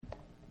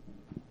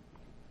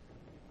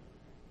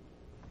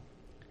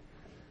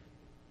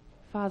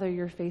Father,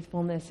 your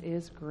faithfulness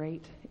is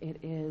great. It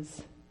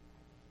is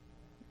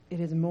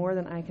more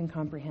than I can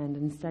comprehend.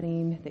 In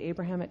studying the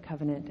Abrahamic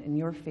covenant and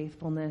your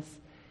faithfulness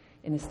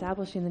in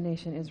establishing the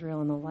nation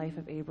Israel in the life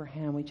of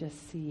Abraham, we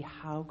just see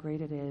how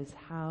great it is,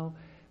 how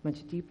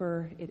much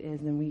deeper it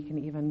is than we can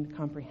even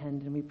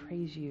comprehend. And we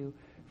praise you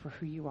for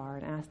who you are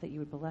and ask that you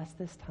would bless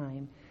this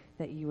time,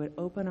 that you would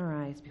open our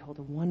eyes, behold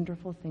the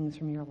wonderful things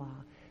from your law,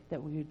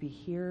 that we would be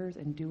hearers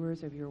and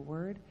doers of your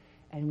word,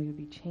 and we would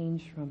be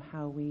changed from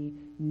how we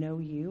know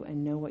you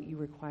and know what you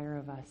require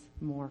of us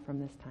more from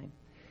this time.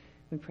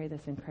 We pray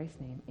this in Christ's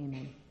name.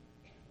 Amen.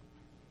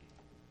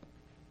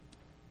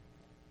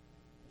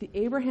 The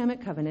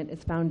Abrahamic covenant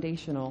is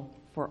foundational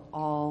for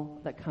all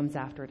that comes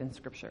after it in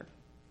Scripture.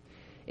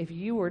 If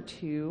you were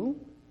to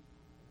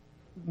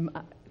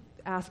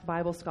ask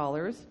Bible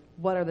scholars,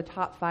 what are the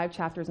top 5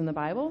 chapters in the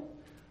Bible?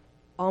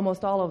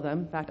 Almost all of them,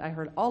 in fact, I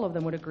heard all of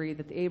them would agree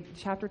that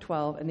chapter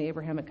 12 and the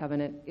Abrahamic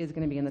covenant is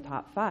going to be in the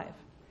top 5.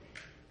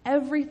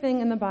 Everything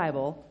in the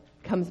Bible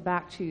comes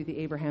back to the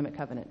Abrahamic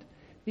covenant.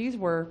 These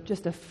were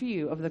just a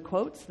few of the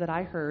quotes that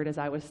I heard as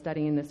I was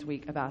studying this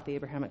week about the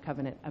Abrahamic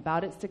covenant,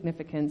 about its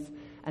significance,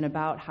 and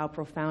about how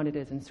profound it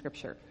is in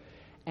Scripture.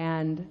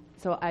 And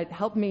so it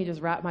helped me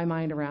just wrap my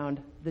mind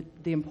around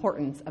the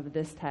importance of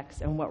this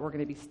text and what we're going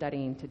to be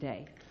studying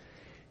today.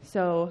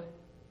 So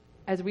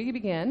as we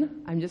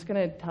begin, I'm just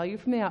going to tell you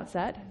from the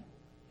outset,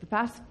 the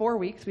past 4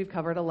 weeks we've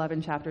covered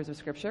 11 chapters of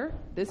Scripture.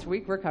 This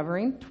week we're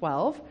covering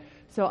 12.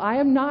 So I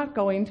am not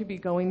going to be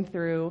going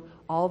through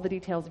all the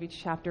details of each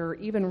chapter or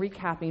even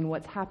recapping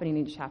what's happening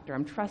in each chapter.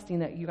 I'm trusting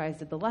that you guys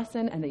did the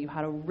lesson and that you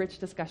had a rich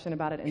discussion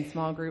about it in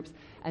small groups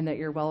and that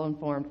you're well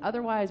informed.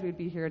 Otherwise, we'd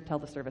be here to tell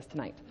the service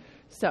tonight.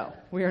 So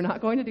we are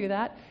not going to do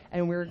that,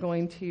 and we're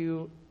going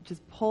to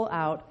just pull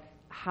out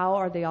how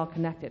are they all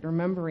connected,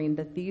 remembering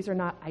that these are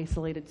not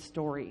isolated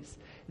stories.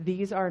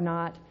 These are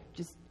not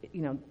just,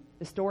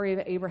 the story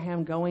of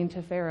Abraham going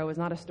to Pharaoh is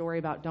not a story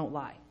about don't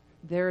lie.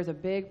 There is a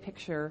big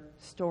picture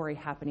story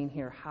happening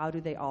here. How do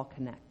they all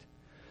connect?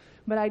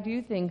 But I do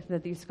think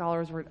that these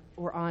scholars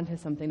were onto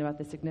something about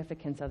the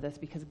significance of this,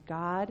 because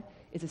God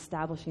is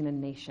establishing a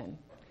nation.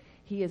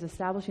 He is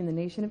establishing the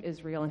nation of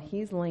Israel, and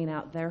he's laying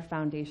out their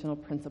foundational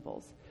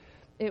principles.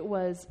 It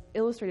was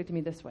illustrated to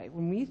me this way.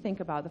 When we think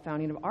about the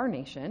founding of our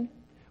nation,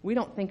 we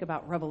don't think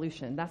about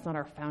revolution. That's not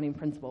our founding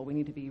principle. We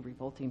need to be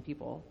revolting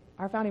people.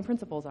 Our founding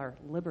principles are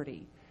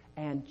liberty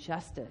and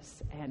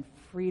justice and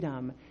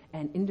freedom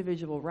and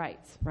individual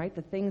rights, right?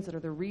 The things that are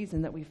the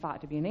reason that we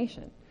fought to be a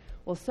nation.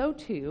 Well, so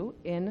too,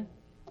 in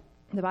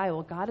the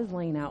Bible, God is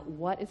laying out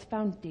what is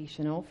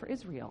foundational for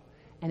Israel,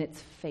 and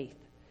it's faith.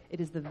 It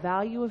is the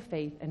value of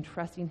faith and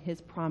trusting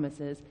his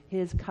promises,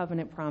 his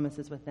covenant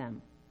promises with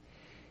them.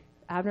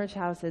 Abner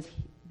Chau says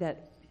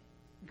that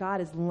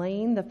God is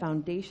laying the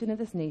foundation of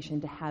this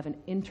nation to have an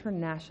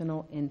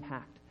international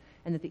impact,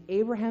 and that the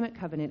Abrahamic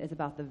covenant is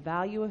about the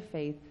value of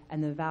faith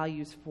and the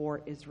values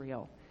for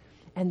Israel.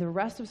 And the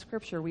rest of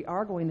Scripture we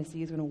are going to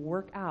see is going to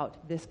work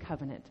out this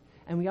covenant,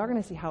 and we are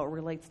going to see how it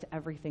relates to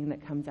everything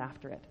that comes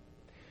after it.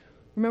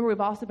 Remember, we've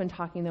also been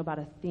talking, though, about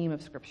a theme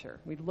of Scripture.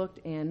 We looked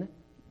in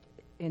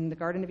the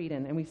Garden of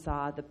Eden, and we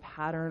saw the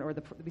pattern,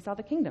 we saw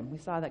the kingdom. We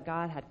saw that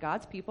God had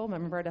God's people.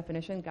 Remember our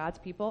definition, God's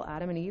people,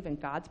 Adam and Eve, in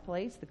God's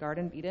place, the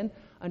Garden of Eden,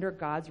 under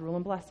God's rule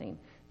and blessing.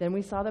 Then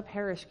we saw the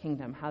Perish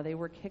kingdom, how they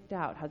were kicked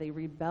out, how they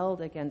rebelled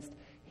against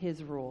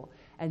his rule.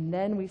 And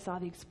then we saw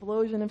the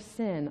explosion of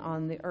sin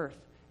on the earth.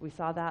 We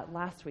saw that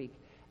last week.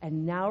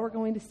 And now we're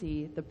going to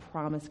see the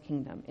promised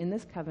kingdom. In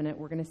this covenant,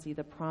 we're going to see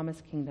the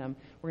promised kingdom.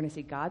 We're going to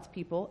see God's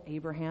people,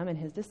 Abraham and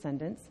his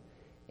descendants,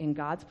 in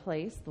God's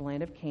place, the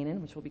land of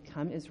Canaan, which will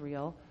become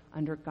Israel,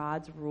 under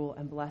God's rule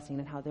and blessing,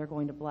 and how they're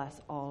going to bless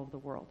all of the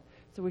world.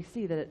 So we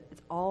see that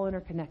it's all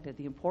interconnected.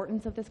 The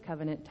importance of this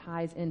covenant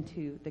ties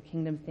into the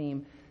kingdom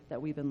theme that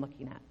we've been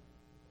looking at.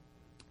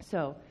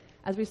 So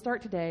as we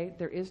start today,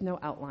 there is no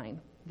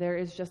outline. There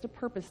is just a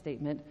purpose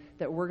statement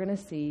that we're going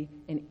to see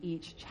in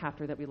each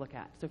chapter that we look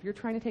at. So if you're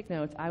trying to take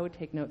notes, I would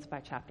take notes by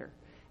chapter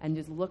and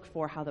just look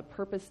for how the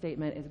purpose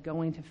statement is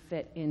going to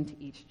fit into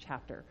each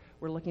chapter.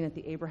 We're looking at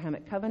the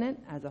Abrahamic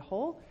covenant as a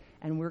whole,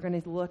 and we're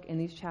going to look in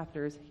these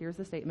chapters, here's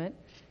the statement,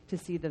 to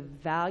see the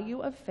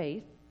value of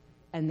faith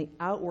and the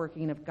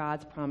outworking of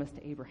God's promise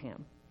to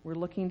Abraham. We're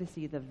looking to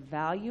see the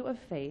value of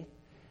faith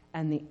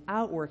and the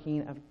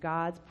outworking of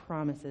God's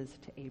promises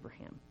to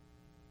Abraham.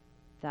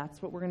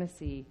 That's what we're going to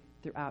see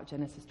throughout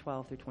Genesis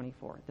 12 through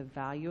 24, the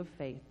value of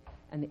faith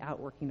and the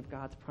outworking of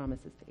God's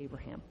promises to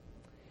Abraham.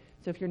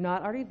 So if you're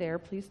not already there,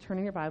 please turn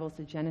in your Bibles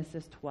to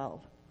Genesis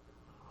 12.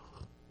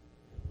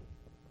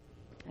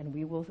 And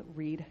we will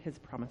read his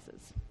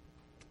promises.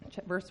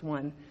 Verse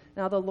 1,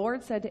 Now the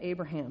Lord said to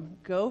Abraham,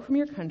 Go from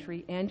your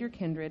country and your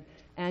kindred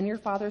and your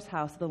father's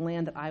house to the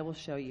land that I will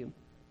show you.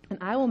 And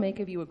I will make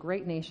of you a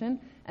great nation,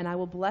 and I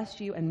will bless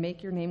you and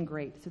make your name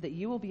great, so that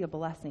you will be a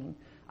blessing.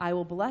 I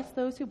will bless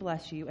those who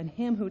bless you, and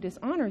him who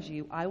dishonors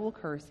you I will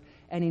curse,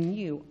 and in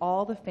you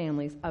all the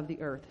families of the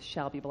earth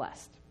shall be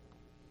blessed.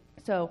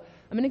 So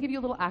I'm going to give you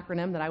a little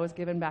acronym that I was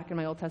given back in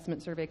my Old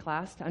Testament survey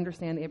class to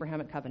understand the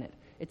Abrahamic covenant.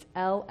 It's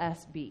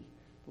LSB,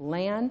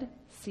 land,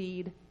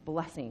 seed,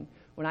 blessing.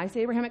 When I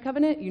say Abrahamic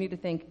covenant, you need to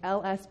think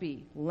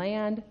LSB,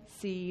 land,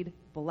 seed,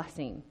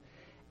 blessing.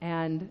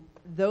 And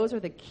those are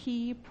the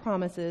key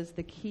promises,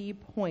 the key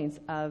points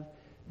of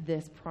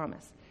this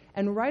promise.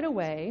 And right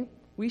away,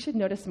 we should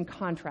notice some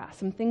contrast,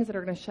 some things that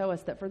are going to show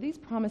us that for these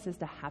promises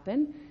to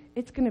happen,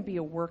 it's going to be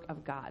a work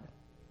of God.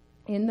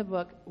 In the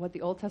book, what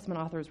the Old Testament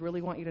authors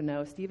really want you to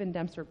know, Stephen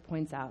Dempster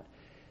points out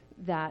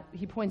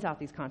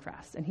these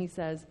contrasts. And he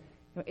says,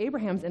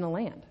 Abraham's in a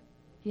land.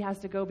 He has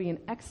to go be an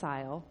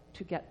exile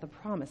to get the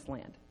promised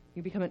land.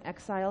 You become an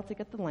exile to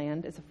get the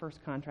land is the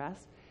first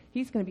contrast.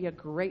 He's going to be a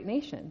great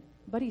nation,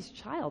 but he's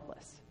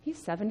childless. He's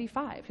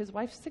 75. His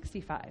wife's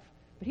 65.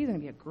 But he's going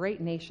to be a great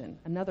nation,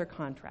 another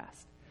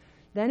contrast.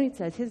 Then it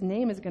says his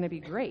name is going to be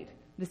great.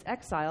 This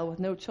exile with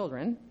no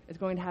children is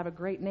going to have a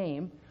great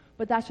name,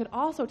 but that should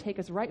also take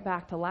us right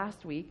back to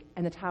last week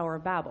and the Tower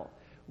of Babel.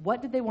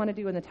 What did they want to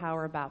do in the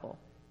Tower of Babel?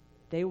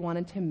 They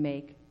wanted to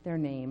make their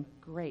name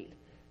great.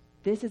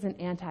 This is an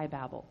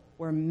anti-Babel,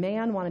 where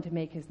man wanted to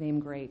make his name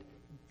great.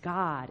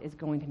 God is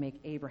going to make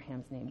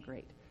Abraham's name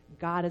great.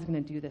 God is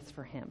going to do this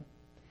for him.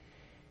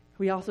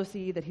 We also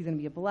see that he's going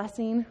to be a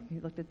blessing. We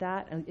looked at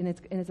that. And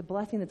it's a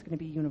blessing that's going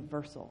to be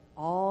universal.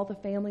 All the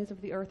families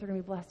of the earth are going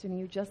to be blessed in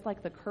you. Just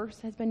like the curse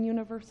has been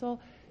universal,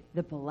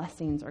 the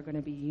blessings are going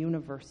to be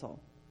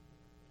universal.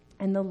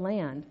 And the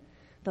land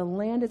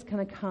is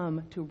going to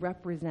come to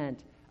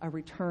represent a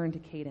return to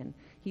Canaan.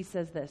 He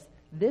says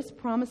this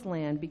promised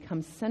land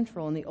becomes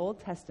central in the Old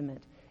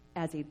Testament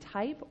as a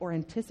type or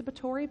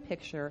anticipatory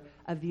picture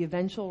of the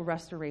eventual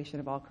restoration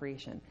of all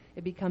creation.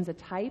 It becomes a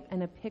type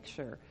and a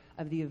picture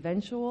of the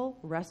eventual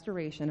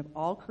restoration of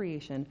all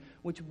creation,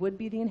 which would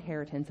be the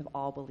inheritance of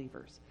all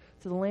believers.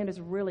 So the land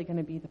is really going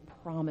to be the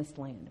promised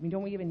land. I mean,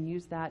 don't we even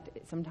use that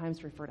sometimes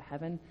to refer to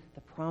heaven?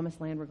 The promised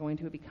land we're going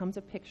to. It becomes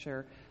a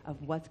picture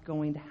of what's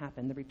going to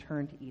happen, the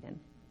return to Eden.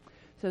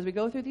 So as we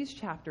go through these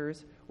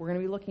chapters, we're going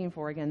to be looking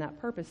for, again, that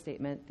purpose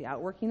statement, the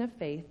outworking of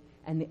faith,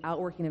 and the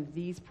outworking of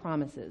these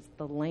promises,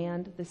 the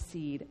land, the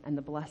seed, and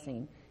the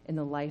blessing in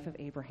the life of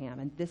Abraham.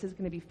 And this is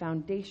going to be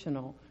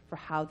foundational for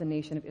how the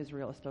nation of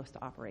Israel is supposed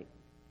to operate.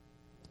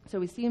 So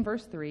we see in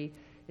verse 3,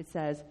 it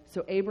says,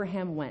 so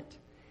Abraham went.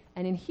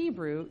 And in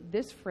Hebrew,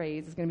 this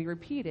phrase is going to be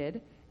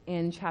repeated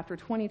in chapter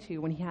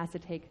 22 when he has to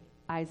take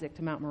Isaac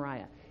to Mount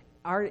Moriah.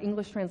 Our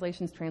English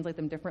translations translate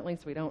them differently,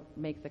 so we don't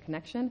make the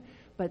connection,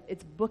 but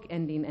it's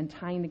bookending and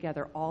tying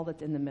together all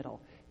that's in the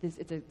middle.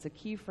 It's a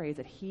key phrase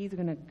that he's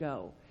going to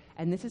go.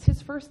 And this is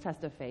his first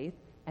test of faith,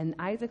 and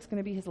Isaac's going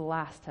to be his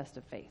last test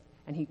of faith.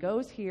 And he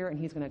goes here, and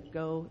he's going to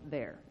go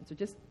there. And so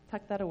just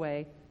tuck that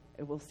away,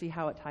 and we'll see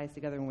how it ties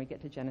together when we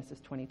get to Genesis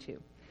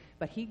 22.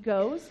 But he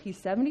goes, he's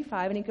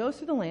 75, and he goes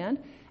through the land,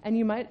 and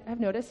you might have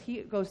noticed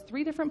he goes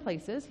 3 different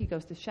places. He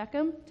goes to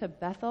Shechem, to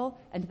Bethel,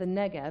 and to the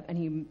Negev, and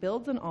he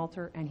builds an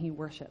altar, and he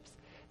worships.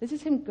 This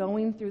is him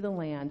going through the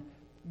land,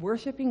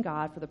 worshiping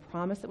God for the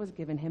promise that was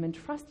given him and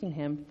trusting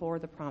him for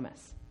the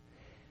promise.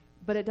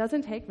 But it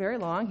doesn't take very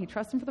long. He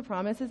trusts him for the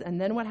promises, and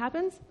then what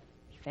happens?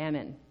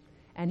 Famine.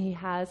 And he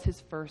has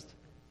his first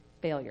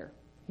failure.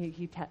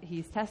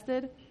 He's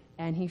tested,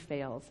 and he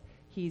fails.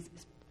 He's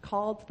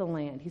called to the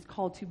land. He's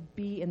called to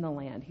be in the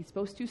land. He's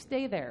supposed to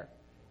stay there.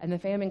 And the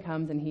famine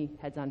comes, and he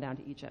heads on down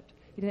to Egypt.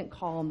 He didn't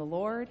call on the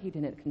Lord. He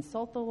didn't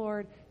consult the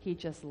Lord. He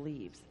just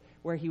leaves.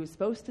 Where he was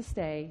supposed to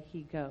stay,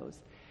 he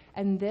goes.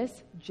 And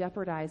this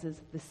jeopardizes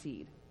the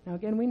seed. Now,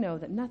 again, we know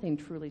that nothing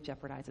truly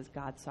jeopardizes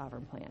God's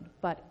sovereign plan.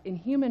 But in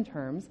human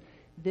terms,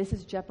 this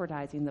is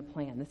jeopardizing the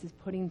plan. This is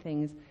putting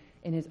things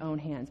in his own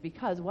hands.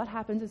 Because what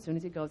happens as soon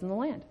as he goes in the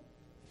land?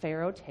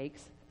 Pharaoh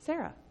takes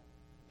Sarah.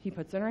 He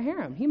puts her in her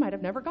harem. He might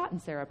have never gotten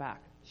Sarah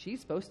back. She's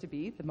supposed to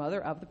be the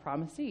mother of the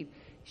promised seed.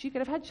 She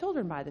could have had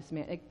children by this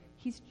man.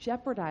 He's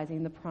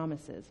jeopardizing the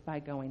promises by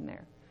going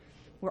there.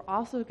 We're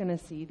also going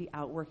to see the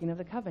outworking of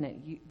the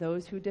covenant.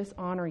 Those who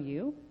dishonor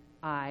you,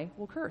 I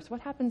will curse.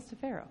 What happens to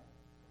Pharaoh?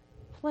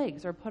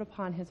 Plagues are put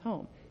upon his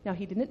home. Now,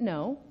 he didn't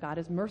know. God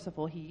is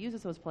merciful. He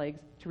uses those plagues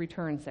to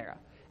return Sarah,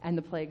 and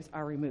the plagues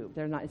are removed.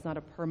 It's not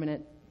a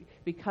permanent,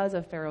 because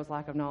of Pharaoh's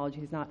lack of knowledge,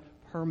 he's not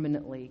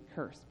permanently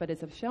cursed. But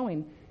it's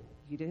showing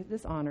you did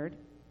dishonored,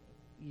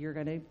 you're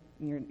going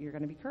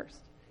to be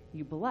cursed.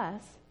 You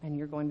bless, and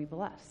you're going to be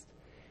blessed.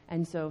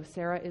 And so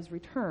Sarah is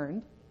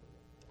returned,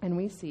 and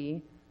we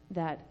see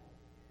that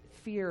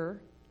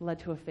fear led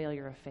to a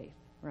failure of faith,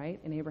 right,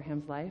 in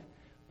Abraham's life.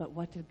 But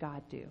what did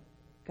God do?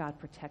 God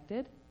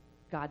protected,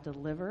 God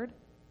delivered,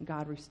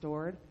 God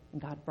restored, and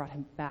God brought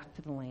him back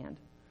to the land.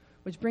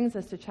 Which brings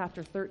us to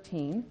chapter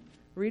 13.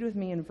 Read with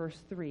me in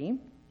verse 3.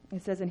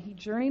 It says, and he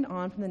journeyed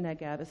on from the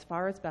Negev as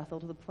far as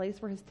Bethel to the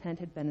place where his tent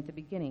had been at the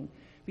beginning,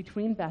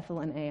 between Bethel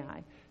and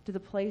Ai, to the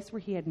place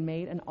where he had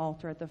made an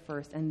altar at the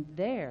first. And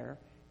there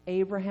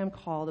Abraham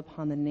called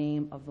upon the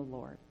name of the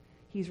Lord.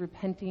 He's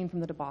repenting from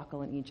the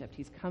debacle in Egypt.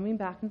 He's coming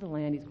back into the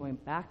land. He's going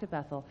back to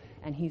Bethel,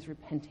 and he's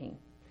repenting.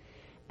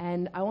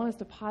 And I want us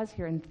to pause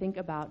here and think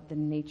about the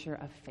nature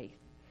of faith.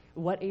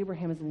 what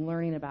Abraham is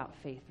learning about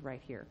faith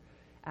right here.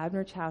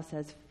 Abner Chau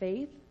says,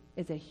 faith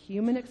is a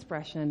human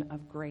expression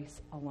of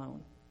grace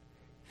alone.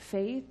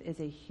 Faith is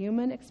a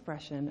human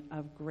expression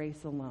of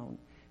grace alone.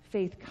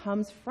 Faith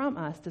comes from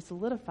us to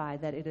solidify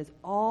that it is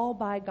all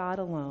by God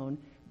alone,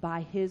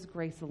 by his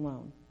grace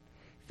alone.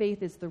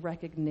 Faith is the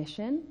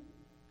recognition,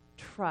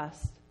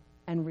 trust,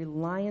 and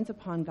reliance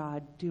upon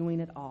God doing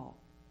it all.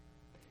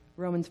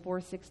 Romans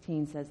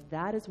 4:16 says,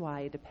 that is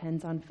why it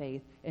depends on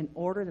faith in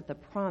order that the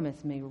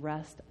promise may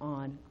rest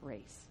on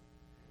grace.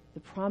 The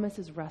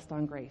promises rest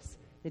on grace.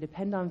 They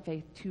depend on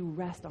faith to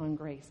rest on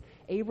grace.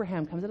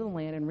 Abraham comes into the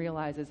land and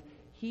realizes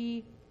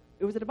it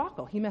was a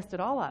debacle. He messed it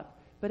all up.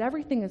 But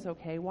everything is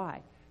okay.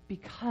 Why?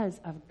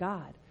 Because of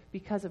God,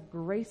 because of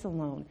grace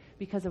alone,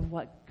 because of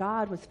what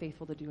God was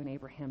faithful to do in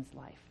Abraham's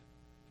life.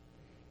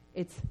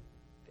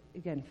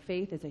 Again,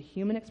 faith is a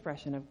human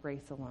expression of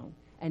grace alone.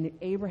 And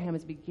Abraham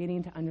is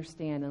beginning to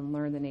understand and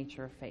learn the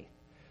nature of faith.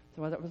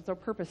 So that was our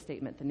purpose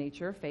statement. The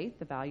nature of faith,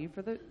 the value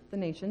for the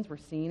nations, we're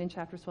seeing in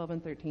chapters 12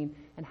 and 13,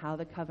 and how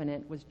the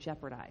covenant was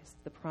jeopardized.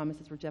 The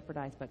promises were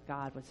jeopardized, but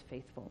God was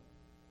faithful.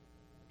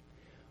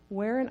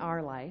 Where in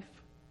our life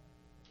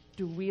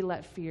do we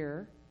let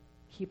fear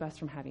keep us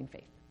from having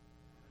faith?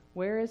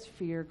 Where is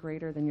fear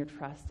greater than your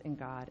trust in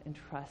God and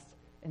trust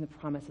in the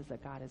promises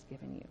that God has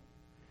given you?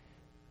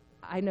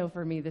 I know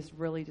for me, this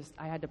really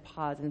I had to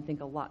pause and think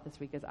a lot this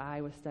week as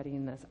I was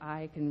studying this.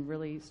 I can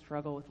really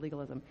struggle with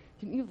legalism.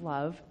 Didn't you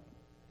love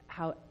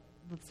how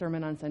the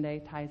sermon on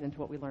Sunday ties into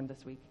what we learned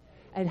this week?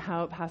 And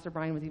how Pastor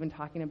Brian was even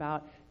talking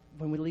about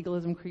when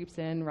legalism creeps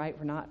in, right?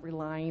 We're not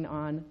relying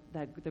on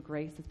the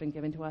grace that's been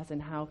given to us, and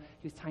how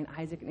he was tying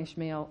Isaac and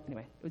Ishmael.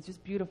 Anyway, it was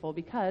just beautiful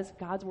because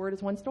God's word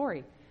is one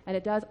story, and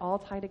it does all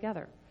tie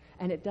together,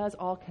 and it does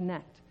all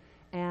connect.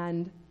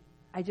 And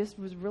I just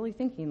was really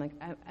thinking, like,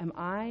 am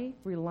I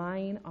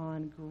relying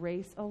on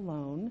grace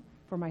alone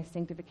for my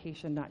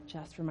sanctification, not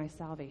just for my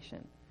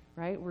salvation,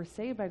 right? We're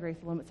saved by grace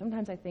alone, but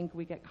sometimes I think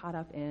we get caught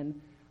up in,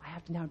 I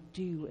have to now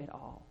do it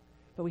all.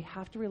 But we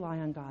have to rely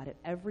on God at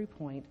every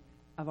point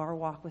of our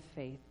walk with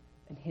faith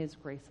and his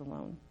grace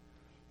alone.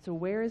 So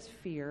where is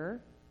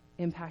fear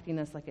impacting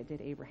us like it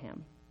did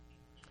Abraham?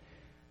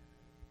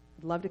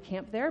 I'd love to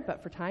camp there,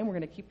 but for time, we're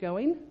going to keep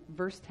going.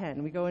 Verse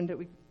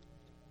 10,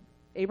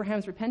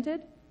 Abraham's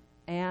repented,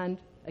 and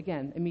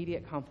again,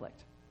 immediate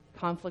conflict.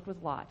 Conflict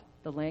with Lot.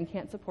 The land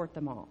can't support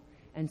them all.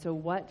 And so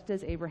what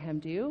does Abraham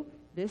do?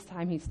 This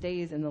time he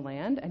stays in the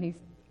land, and he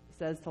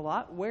says to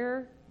Lot,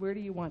 where do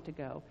you want to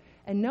go?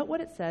 And note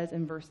what it says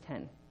in verse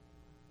 10.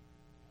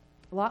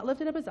 Lot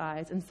lifted up his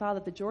eyes and saw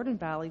that the Jordan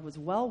Valley was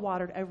well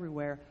watered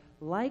everywhere,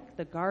 like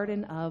the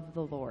garden of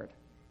the Lord,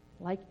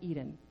 like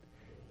Eden.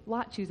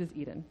 Lot chooses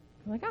Eden.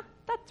 I'm like,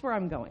 that's where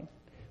I'm going.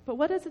 But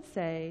what does it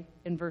say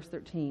in verse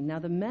 13? Now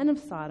the men of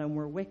Sodom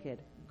were wicked,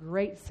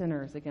 great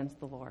sinners against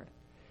the Lord.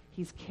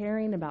 He's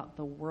caring about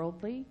the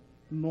worldly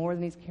more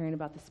than he's caring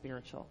about the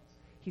spiritual.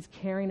 He's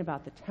caring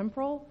about the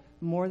temporal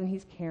more than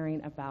he's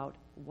caring about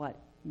what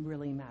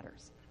really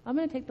matters. I'm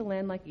going to take the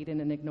land like Eden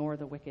and ignore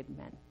the wicked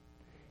men.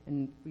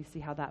 And we see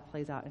how that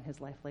plays out in his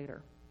life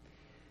later.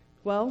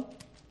 Well,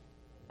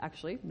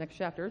 actually, next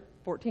chapter,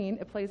 14,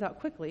 it plays out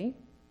quickly.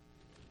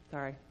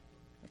 Sorry,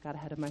 I got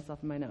ahead of myself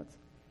in my notes.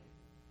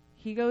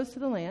 He goes to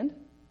the land,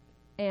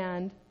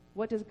 and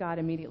what does God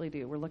immediately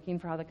do? We're looking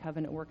for how the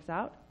covenant works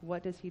out.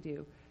 What does he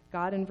do?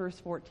 God in verse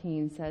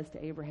 14 says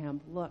to Abraham,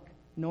 look,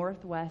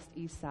 north, west,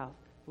 east, south.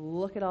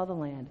 Look at all the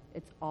land.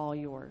 It's all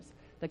yours.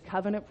 The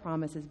covenant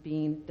promise is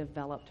being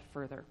developed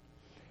further.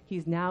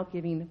 He's now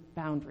giving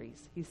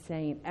boundaries. He's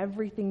saying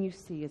everything you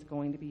see is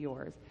going to be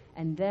yours.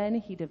 And then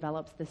he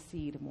develops the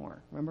seed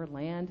more. Remember,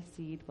 land,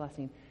 seed,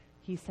 blessing.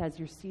 He says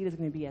your seed is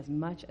going to be as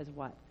much as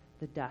what?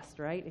 The dust,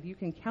 right? If you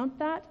can count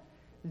that,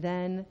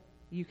 then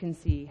you can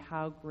see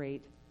how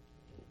great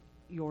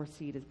your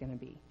seed is going to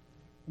be.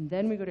 And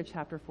then we go to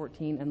chapter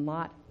 14, and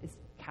Lot is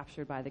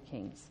captured by the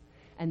kings.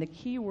 And the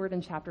key word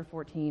in chapter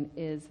 14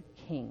 is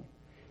king.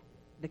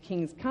 The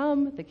kings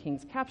come, the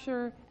kings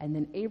capture, and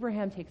then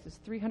Abraham takes his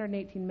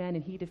 318 men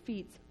and he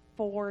defeats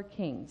 4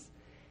 kings.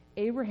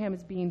 Abraham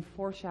is being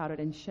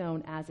foreshadowed and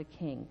shown as a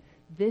king.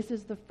 This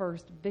is the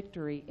first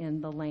victory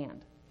in the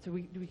land. So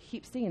we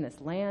keep seeing this.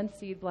 Land,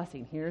 seed,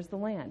 blessing. Here's the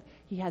land.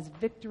 He has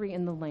victory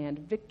in the land,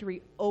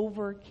 victory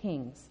over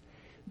kings.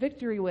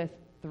 Victory with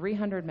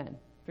 300 men,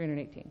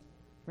 318,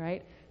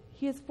 right?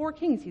 He has 4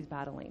 kings he's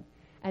battling.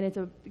 And it's,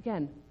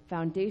 again,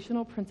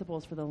 foundational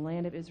principles for the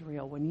land of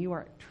Israel. When you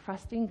are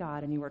trusting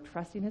God and you are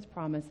trusting his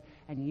promise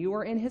and you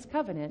are in his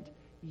covenant,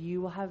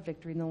 you will have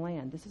victory in the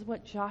land. This is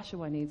what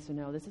Joshua needs to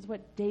know. This is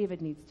what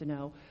David needs to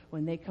know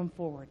when they come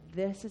forward.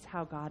 This is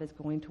how God is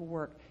going to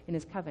work in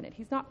his covenant.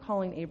 He's not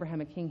calling Abraham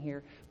a king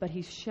here, but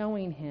he's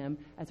showing him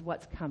as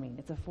what's coming.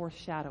 It's a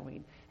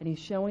foreshadowing. And he's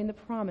showing the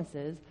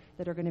promises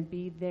that are going to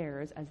be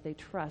theirs as they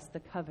trust the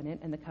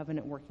covenant and the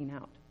covenant working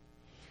out.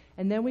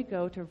 And then we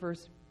go to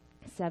verse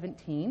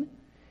 17,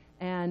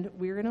 and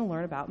we're going to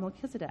learn about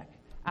Melchizedek.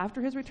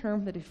 After his return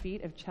from the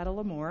defeat of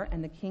Chedorlaomer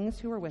and the kings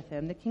who were with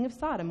him, the king of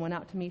Sodom went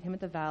out to meet him at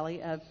the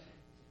valley of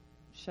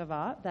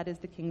Shavah, that is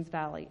the king's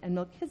valley. And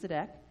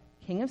Melchizedek,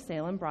 king of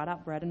Salem, brought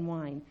out bread and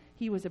wine.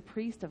 He was a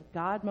priest of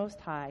God Most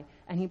High,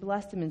 and he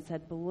blessed him and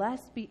said,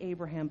 Blessed be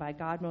Abraham by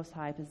God Most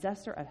High,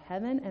 possessor of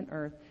heaven and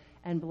earth,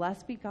 and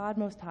blessed be God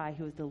Most High,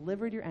 who has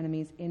delivered your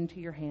enemies into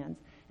your hands.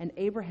 And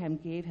Abraham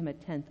gave him a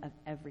tenth of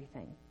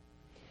everything.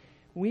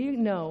 We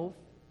know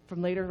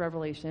from later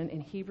Revelation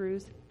in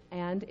Hebrews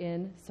and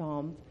in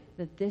Psalms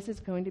that this is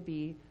going to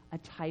be a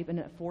type and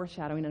a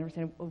foreshadowing,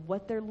 understanding of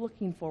what they're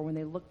looking for when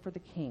they look for the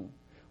king.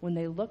 When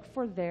they look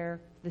for the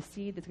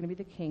seed that's going to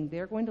be the king,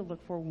 they're going to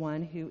look for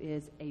one who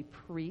is a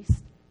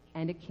priest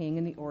and a king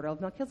in the order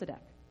of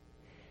Melchizedek.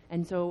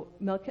 And so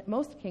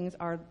most kings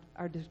are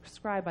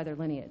described by their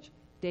lineage.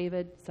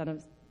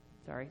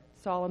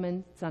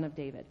 Solomon, son of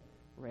David.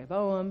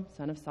 Rehoboam,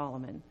 son of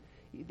Solomon.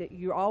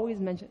 You're always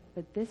mentioned,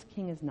 but this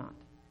king is not.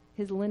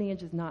 His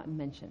lineage is not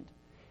mentioned.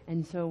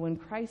 And so when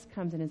Christ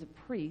comes in as a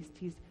priest,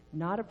 he's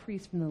not a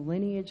priest from the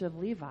lineage of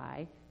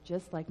Levi,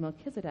 just like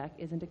Melchizedek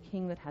isn't a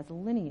king that has a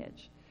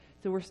lineage.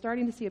 So we're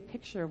starting to see a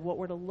picture of what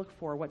we're to look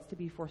for, what's to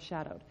be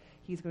foreshadowed.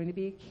 He's going to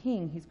be a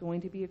king. He's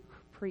going to be a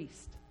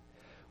priest.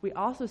 We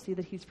also see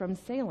that he's from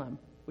Salem,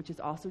 which is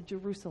also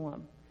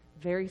Jerusalem.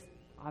 Very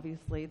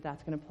obviously,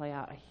 that's going to play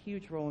out a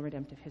huge role in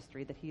redemptive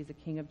history, that he is a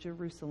king of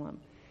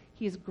Jerusalem.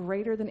 He is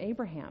greater than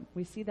Abraham.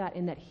 We see that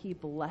in that he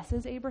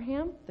blesses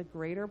Abraham, the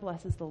greater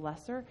blesses the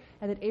lesser,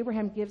 and that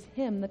Abraham gives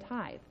him the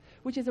tithe,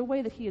 which is a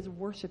way that he is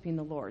worshiping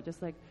the Lord.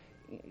 Just like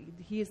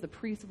he is the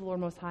priest of the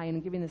Lord Most High, and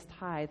in giving this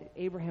tithe,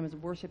 Abraham is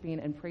worshiping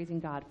and praising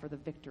God for the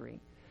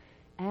victory.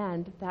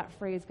 And that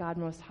phrase, God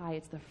Most High,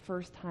 it's the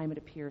first time it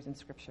appears in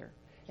Scripture.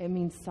 It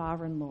means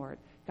sovereign Lord.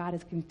 God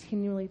is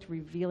continually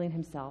revealing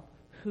himself,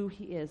 who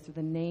he is, through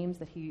the names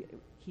that he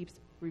keeps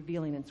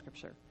revealing in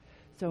Scripture.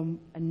 So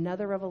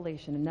another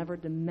revelation, another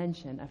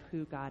dimension of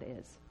who God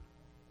is.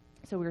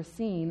 So we're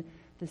seeing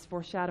this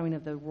foreshadowing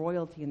of the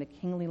royalty and the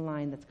kingly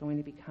line that's going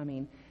to be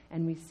coming.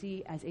 And we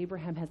see as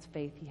Abraham has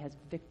faith, he has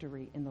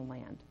victory in the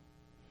land.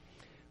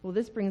 Well,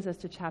 this brings us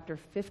to chapter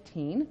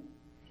 15.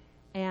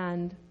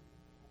 And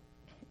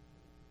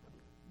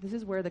this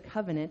is where the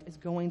covenant is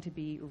going to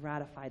be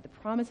ratified. The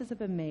promises have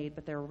been made,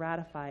 but they're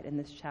ratified in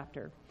this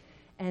chapter.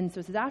 And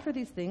so it says, after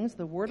these things,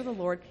 the word of the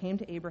Lord came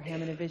to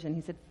Abraham in a vision.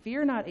 He said,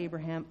 Fear not,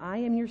 Abraham, I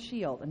am your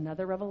shield.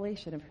 Another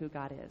revelation of who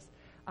God is.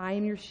 I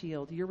am your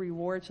shield. Your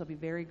reward shall be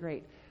very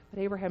great.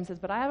 But Abraham says,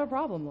 But I have a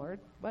problem, Lord.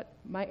 What?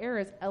 My heir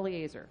is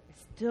Eliezer. I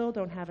still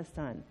don't have a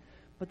son.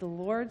 But the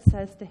Lord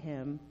says to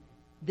him,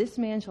 This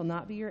man shall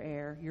not be your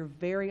heir. Your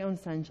very own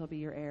son shall be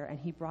your heir. And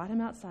he brought him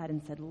outside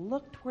and said,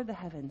 Look toward the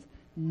heavens.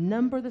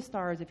 Number the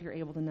stars if you're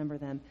able to number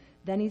them.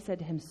 Then he said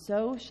to him,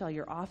 So shall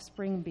your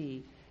offspring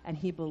be. And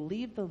he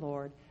believed the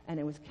Lord, and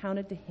it was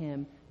counted to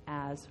him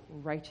as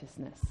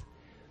righteousness.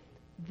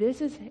 This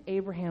is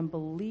Abraham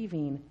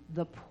believing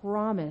the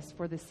promise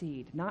for the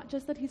seed. Not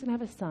just that he's going to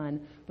have a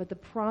son, but the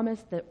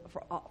promise that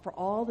for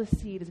all the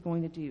seed is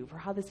going to do, for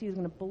how the seed is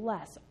going to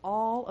bless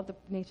all of the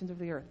nations of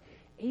the earth.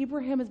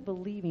 Abraham is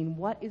believing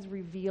what is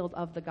revealed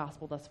of the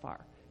gospel thus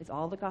far. Is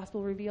all the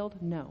gospel revealed?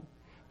 No.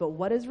 But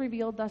what is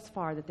revealed thus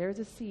far, that there's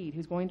a seed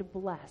who's going to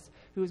bless,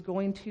 who is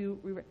going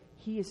to,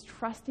 he is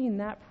trusting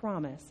that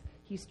promise.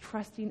 He's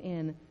trusting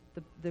in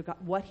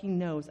what he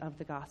knows of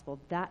the gospel.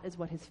 That is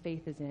what his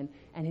faith is in.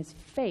 And his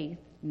faith,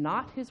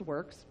 not his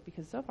works,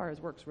 because so far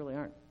his works really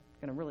aren't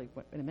going to really,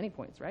 in many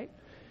points, right?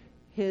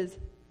 His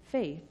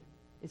faith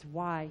is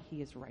why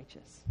he is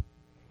righteous.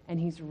 And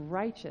he's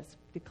righteous,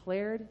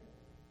 declared,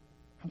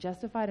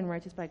 justified and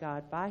righteous by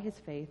God by his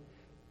faith,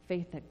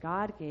 faith that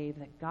God gave,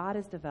 that God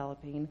is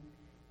developing,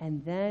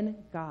 and then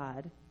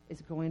God is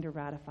going to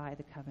ratify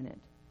the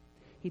covenant.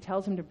 He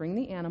tells him to bring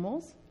the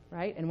animals,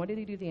 right? And what did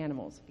he do to the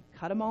animals? He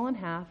cut them all in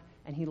half,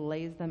 and he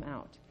lays them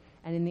out.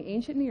 And in the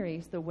ancient Near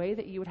East, the way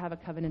that you would have a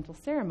covenantal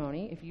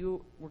ceremony, if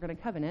you were going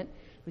to covenant,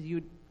 was you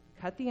would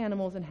cut the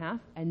animals in half,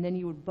 and then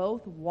you would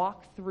both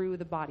walk through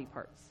the body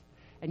parts.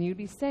 And you'd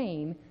be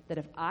saying that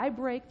if I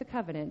break the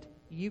covenant,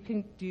 you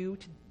can do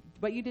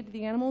what you did to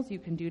the animals, you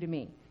can do to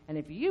me. And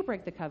if you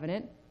break the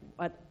covenant,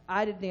 what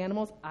I did to the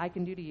animals, I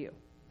can do to you.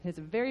 It's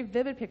a very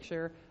vivid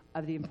picture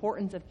of the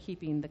importance of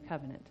keeping the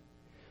covenant.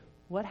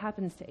 What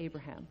happens to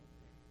Abraham?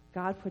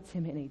 God puts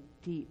him in a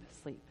deep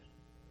sleep.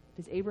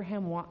 Does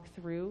Abraham walk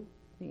through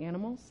the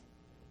animals?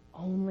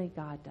 Only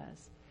God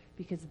does.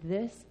 Because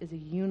this is a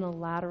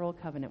unilateral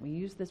covenant. We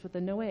use this with the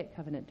Noahic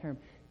covenant term.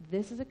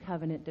 This is a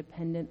covenant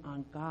dependent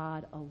on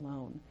God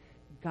alone.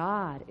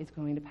 God is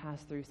going to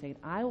pass through saying,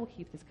 I will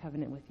keep this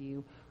covenant with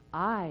you.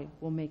 I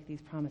will make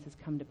these promises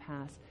come to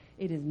pass.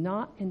 It is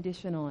not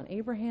conditional on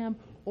Abraham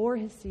or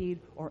his seed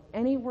or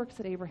any works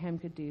that Abraham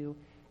could do.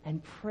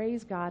 And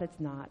praise God it's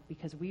not,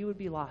 because we would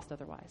be lost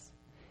otherwise.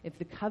 If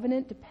the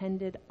covenant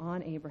depended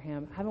on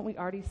Abraham, haven't we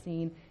already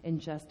seen in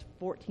just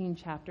 14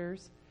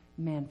 chapters,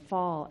 man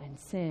fall and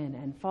sin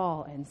and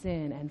fall and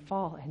sin and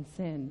fall and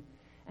sin?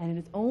 And it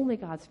is only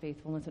God's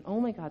faithfulness and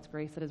only God's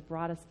grace that has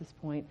brought us to this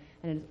point,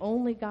 and it is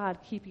only God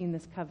keeping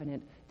this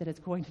covenant that is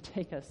going to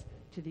take us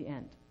to the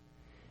end.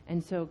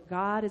 And so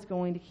God is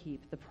going to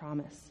keep the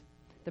promise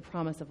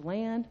of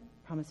land,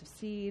 promise of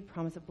seed,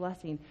 promise of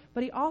blessing.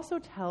 But he also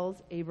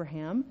tells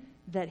Abraham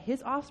that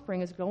his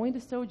offspring is going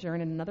to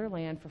sojourn in another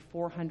land for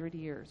 400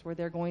 years, where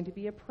they're going to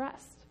be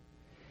oppressed.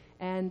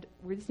 And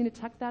we just need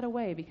to tuck that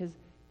away, because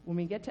when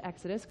we get to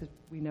Exodus, because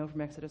we know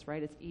from Exodus,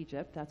 right, it's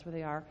Egypt, that's where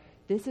they are.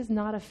 This is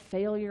not a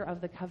failure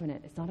of the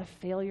covenant. It's not a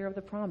failure of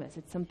the promise.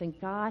 It's something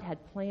God had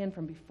planned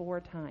from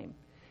before time.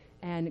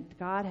 And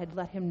God had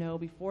let him know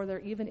before there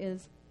even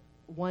is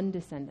one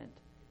descendant.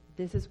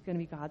 This is going to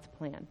be God's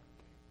plan.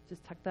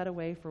 Just tuck that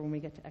away for when we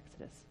get to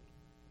Exodus.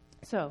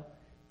 So,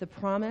 the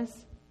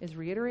promise is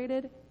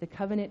reiterated, the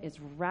covenant is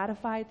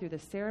ratified through the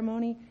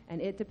ceremony, and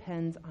it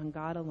depends on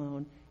God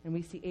alone. And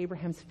we see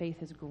Abraham's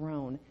faith has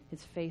grown.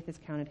 His faith has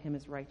counted him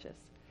as righteous.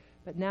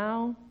 But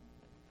now,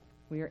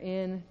 we are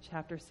in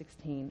chapter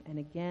 16, and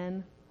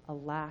again, a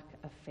lack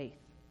of faith.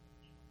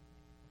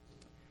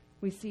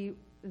 We see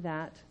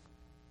that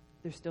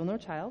there's still no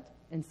child,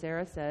 and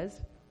Sarah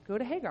says, go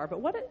to Hagar.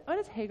 But what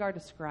is Hagar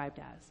described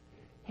as?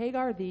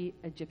 Hagar the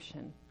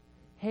Egyptian.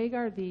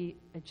 Hagar the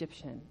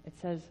Egyptian. It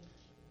says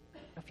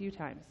a few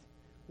times.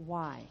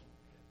 Why?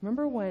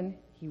 Remember when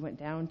he went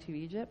down to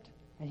Egypt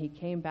and he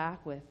came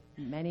back with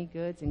many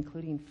goods,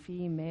 including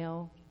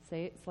female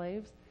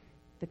slaves?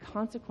 The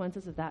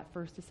consequences of that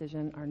first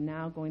decision are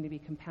now going to be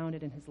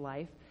compounded in his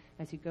life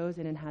as he goes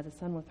in and has a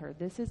son with her.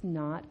 This is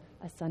not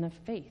a son of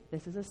faith.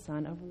 This is a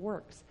son of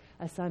works.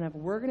 A son of,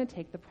 we're going to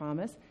take the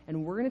promise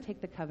and we're going to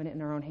take the covenant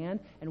in our own hand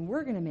and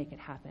we're going to make it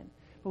happen.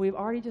 But we've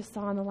already just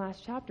saw in the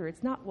last chapter,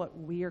 it's not what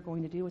we are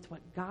going to do, it's what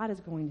God is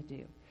going to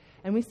do.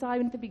 And we saw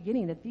even at the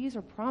beginning that these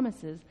are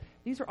promises,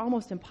 these are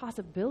almost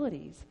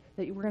impossibilities,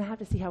 that we're going to have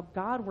to see how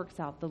God works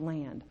out the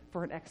land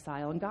for an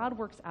exile, and God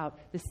works out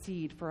the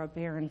seed for a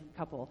barren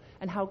couple,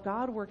 and how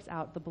God works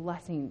out the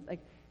blessings. Like,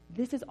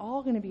 this is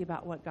all going to be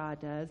about what God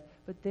does,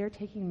 but they're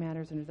taking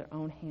matters into their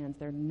own hands.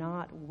 They're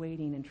not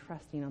waiting and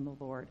trusting on the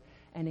Lord.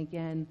 And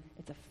again,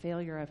 it's a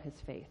failure of his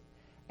faith.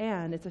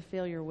 And it's a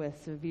failure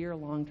with severe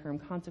long-term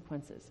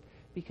consequences,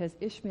 because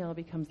Ishmael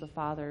becomes the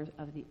father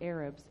of the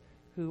Arabs,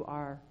 who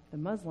are the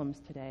Muslims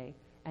today.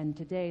 And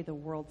today the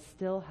world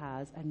still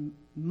has, and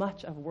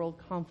much of world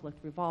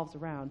conflict revolves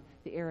around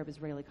the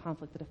Arab-Israeli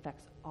conflict that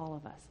affects all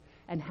of us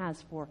and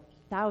has for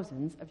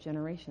thousands of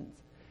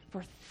generations.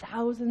 For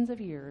thousands of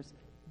years,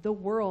 the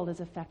world is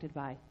affected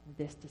by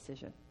this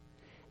decision.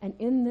 And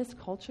in this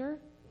culture,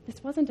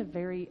 this wasn't a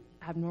very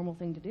abnormal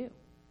thing to do.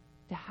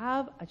 To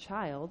have a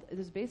child, it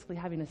is basically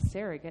having a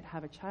surrogate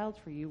have a child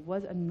for you,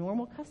 was a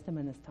normal custom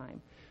in this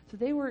time. So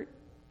they were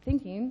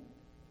thinking,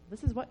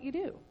 this is what you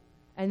do.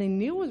 And they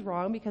knew it was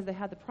wrong because they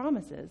had the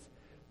promises,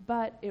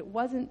 but it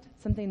wasn't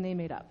something they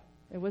made up.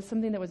 It was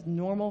something that was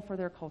normal for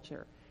their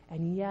culture.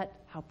 And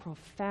yet, how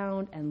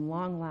profound and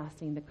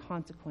long-lasting the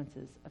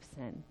consequences of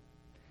sin.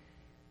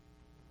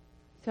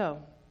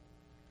 So,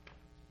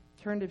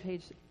 turn to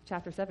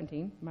chapter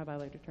 17, my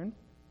Bible to turn.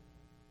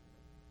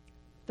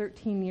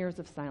 13 years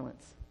of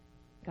silence.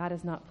 God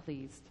is not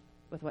pleased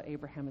with what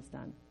Abraham has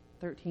done.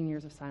 13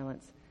 years of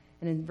silence.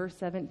 And in verse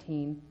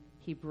 17,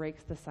 he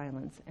breaks the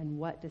silence. And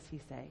what does he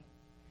say?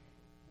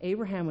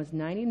 Abraham was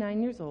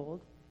 99 years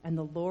old, and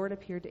the Lord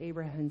appeared to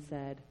Abraham and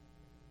said,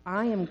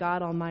 I am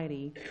God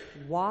Almighty.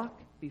 Walk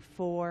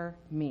before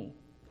me.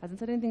 Hasn't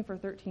said anything for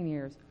 13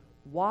 years.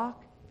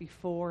 Walk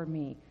before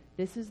me.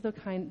 This is the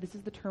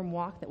term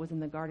walk that was in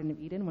the Garden of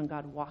Eden when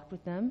God walked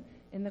with them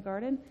in the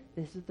garden.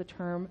 This is the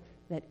term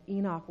that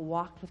Enoch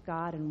walked with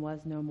God and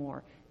was no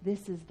more.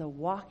 This is the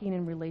walking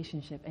in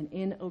relationship and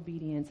in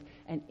obedience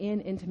and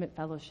in intimate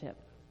fellowship.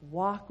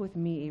 Walk with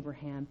me,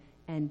 Abraham,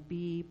 and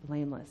be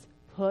blameless.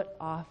 Put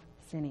off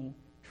sinning.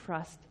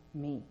 Trust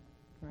me,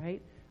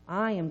 right?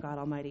 I am God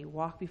Almighty.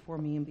 Walk before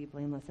me and be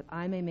blameless, that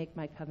I may make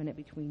my covenant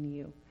between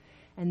you.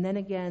 And then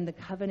again, the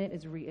covenant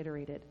is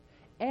reiterated,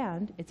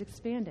 and it's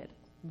expanded.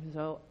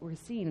 So we're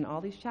seeing in all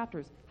these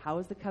chapters, how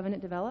is the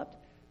covenant developed?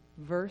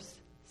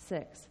 Verse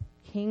 6,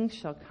 kings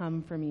shall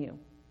come from you.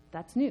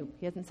 That's new.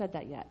 He hasn't said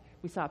that yet.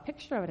 We saw a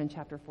picture of it in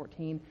chapter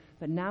 14,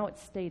 but now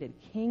it's stated,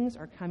 kings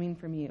are coming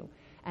from you.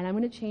 And I'm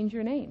going to change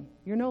your name.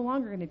 You're no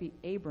longer going to be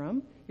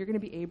Abram. You're going to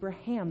be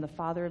Abraham, the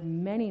father of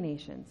many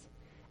nations.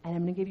 And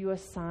I'm going to give you a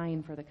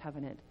sign for the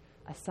covenant,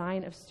 a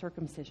sign of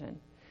circumcision.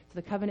 So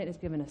the covenant is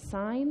given a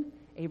sign.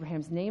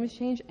 Abraham's name is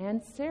changed,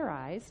 and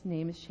Sarai's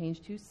name is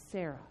changed to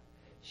Sarah.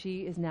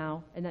 She is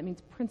now, and that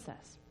means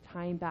princess,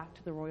 tying back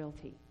to the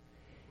royalty.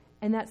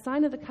 And that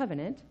sign of the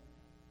covenant,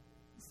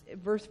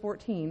 verse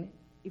 14,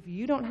 if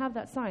you don't have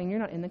that sign, you're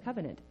not in the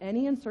covenant.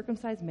 Any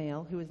uncircumcised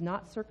male who is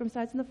not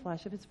circumcised in the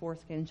flesh of his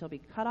foreskin shall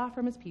be cut off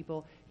from his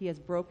people. He has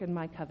broken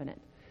my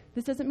covenant.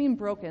 This doesn't mean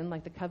broken,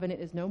 like the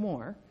covenant is no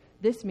more.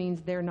 This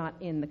means they're not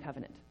in the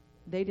covenant.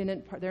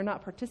 They're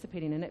not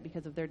participating in it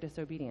because of their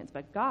disobedience.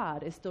 But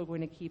God is still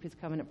going to keep his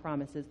covenant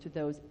promises to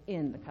those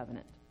in the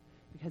covenant,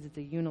 because it's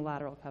a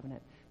unilateral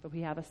covenant. But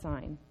we have a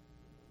sign,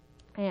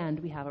 and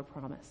we have a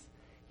promise.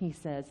 He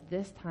says,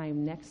 this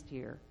time next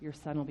year, your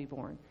son will be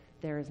born.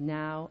 There is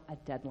now a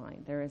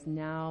deadline. There is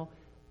now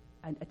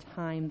a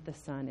time the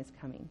son is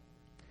coming.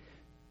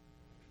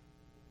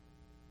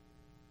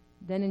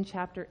 Then in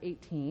chapter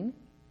 18,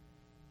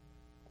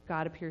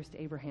 God appears to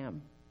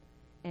Abraham.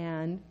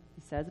 And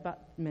he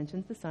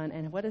mentions the son,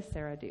 and what does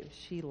Sarah do?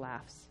 She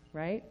laughs,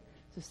 right?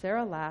 So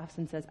Sarah laughs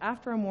and says,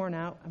 after I'm worn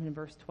out, I'm in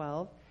verse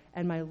 12,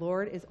 and my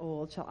Lord is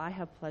old, shall I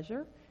have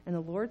pleasure? And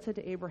the Lord said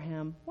to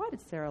Abraham, why did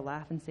Sarah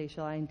laugh and say,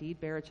 shall I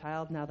indeed bear a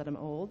child now that I'm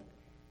old?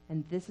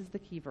 And this is the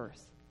key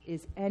verse.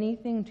 Is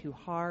anything too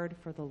hard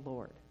for the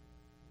Lord?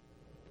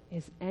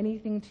 Is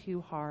anything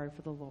too hard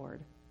for the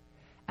Lord?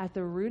 At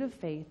the root of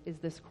faith is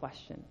this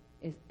question.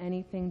 Is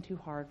anything too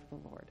hard for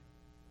the Lord?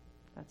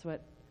 That's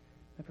what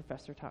my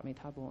professor taught me,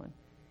 Todd Bullen.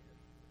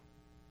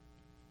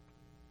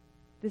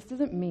 This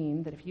doesn't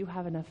mean that if you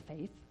have enough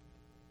faith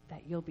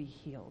that you'll be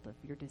healed of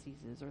your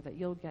diseases or that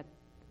you'll get,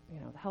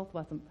 the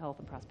health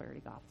and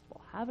prosperity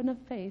gospel. Have enough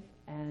faith,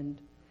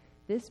 and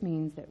this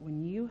means that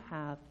when you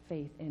have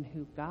faith in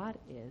who God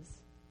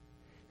is,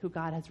 who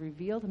God has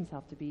revealed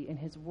himself to be in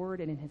his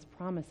word and in his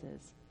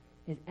promises,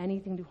 is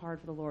anything too hard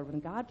for the Lord?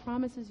 When God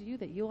promises you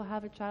that you will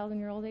have a child in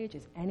your old age,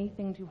 is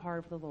anything too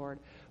hard for the Lord?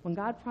 When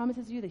God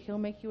promises you that he'll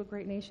make you a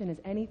great nation, is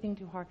anything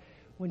too hard?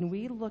 When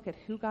we look at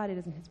who God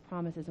is and his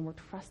promises and we're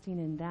trusting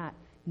in that,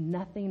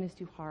 nothing is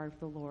too hard for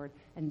the Lord,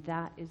 and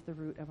that is the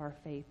root of our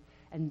faith,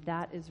 and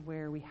that is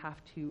where we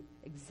have to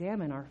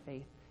examine our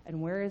faith,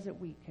 and where is it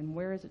weak, and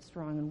where is it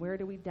strong, and where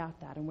do we doubt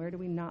that, and where do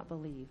we not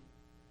believe?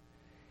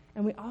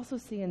 And we also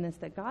see in this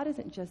that God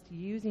isn't just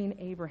using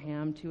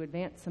Abraham to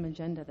advance some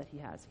agenda that he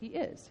has. He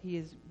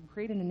is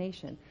creating a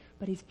nation,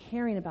 but he's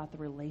caring about the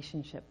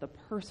relationship, the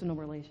personal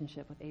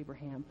relationship with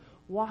Abraham.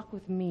 Walk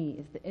with me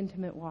is the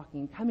intimate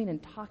walking, coming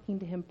and talking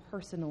to him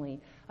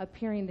personally,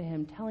 appearing to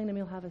him, telling him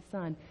he'll have a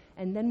son.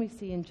 And then we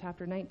see in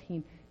chapter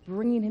 19,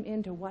 bringing him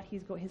into what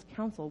his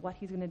counsel, what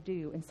he's going to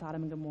do in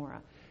Sodom and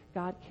Gomorrah.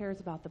 God cares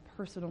about the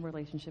personal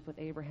relationship with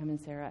Abraham and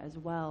Sarah as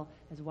well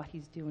as what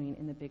he's doing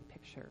in the big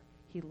picture.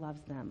 He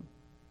loves them.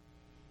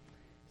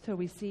 So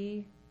we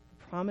see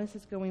the promise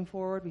is going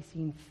forward. We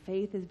see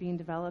faith is being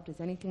developed. Is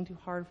anything too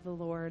hard for the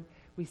Lord?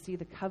 We see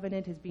the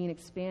covenant is being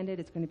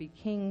expanded. It's going to be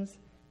kings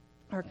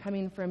are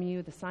coming from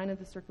you, the sign of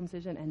the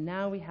circumcision. And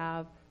now we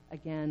have,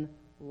 again,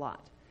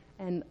 Lot.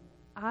 And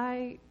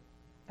I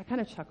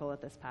kind of chuckle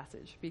at this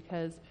passage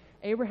because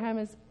Abraham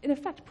is, in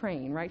effect,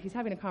 praying, right? He's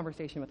having a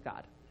conversation with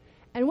God.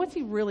 And what's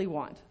he really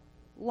want?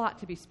 Lot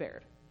to be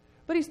spared.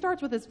 But he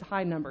starts with this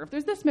high number. If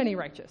there's this many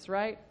righteous,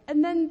 right?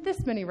 And then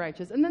this many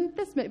righteous, and then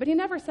this many. But he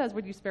never says,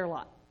 would you spare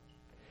Lot?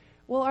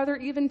 Well, are there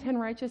even 10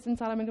 righteous in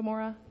Sodom and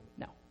Gomorrah?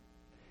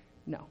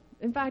 No.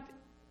 In fact,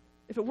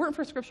 if it weren't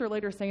for Scripture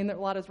later saying that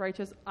Lot is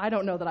righteous, I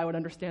don't know that I would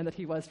understand that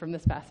he was from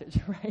this passage,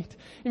 right?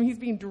 I mean, he's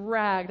being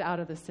dragged out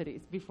of the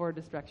cities before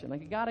destruction.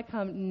 Like, you got to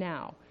come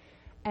now.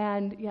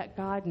 And yet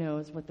God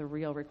knows what the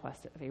real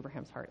request of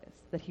Abraham's heart is,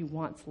 that he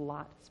wants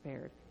Lot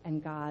spared,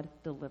 and God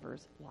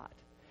delivers Lot.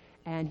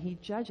 And he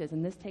judges,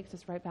 and this takes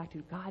us right back to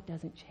God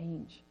doesn't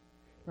change,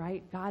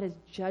 right? God is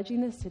judging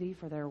the city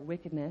for their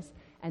wickedness,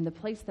 and the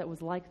place that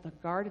was like the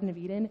Garden of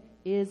Eden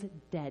is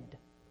dead.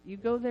 You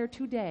go there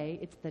today,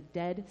 it's the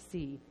Dead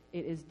Sea.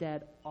 It is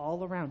dead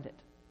all around it.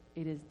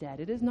 It is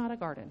dead. It is not a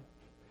garden.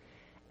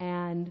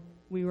 And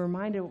we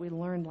reminded what we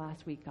learned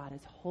last week. God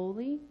is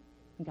holy,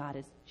 and God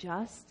is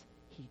just.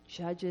 He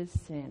judges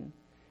sin.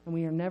 And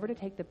we are never to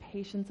take the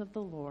patience of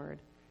the Lord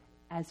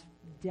as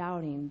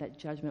doubting that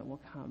judgment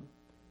will come.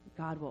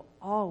 God will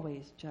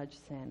always judge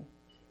sin,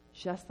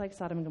 just like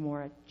Sodom and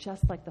Gomorrah,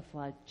 just like the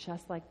flood,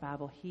 just like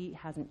Babel. He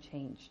hasn't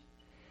changed.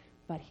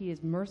 But he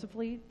is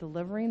mercifully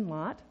delivering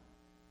Lot,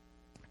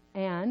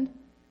 and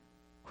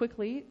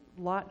quickly,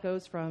 Lot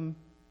goes from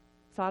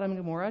Sodom and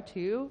Gomorrah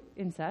to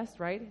incest,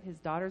 right? His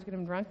daughter's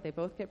getting drunk. They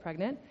both get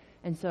pregnant.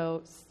 And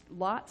so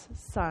Lot's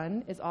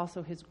son is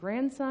also his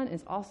grandson,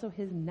 is also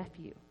his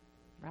nephew.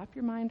 Wrap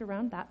your mind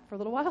around that for a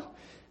little while.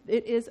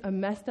 It is a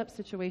messed up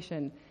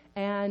situation.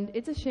 And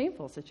it's a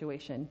shameful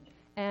situation.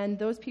 And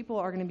those people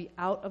are going to be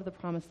out of the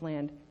promised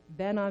land.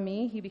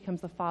 Ben-Ami, he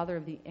becomes the father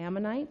of the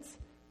Ammonites.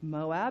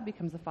 Moab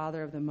becomes the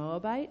father of the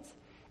Moabites.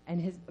 And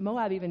his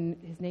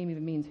name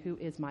even means, who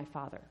is my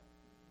father?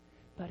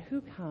 But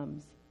who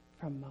comes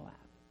from Moab?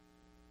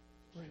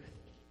 Ruth.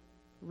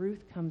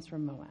 Ruth comes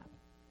from Moab.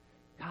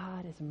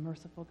 God is a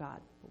merciful God.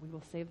 But we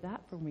will save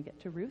that for when we get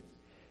to Ruth.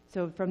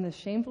 So from the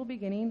shameful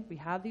beginning, we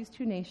have these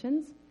two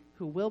nations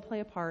who will play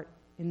a part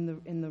in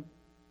the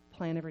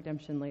plan of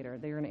redemption later.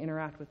 They are going to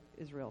interact with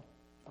Israel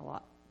a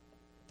lot.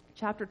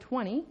 Chapter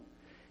 20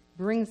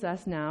 brings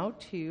us now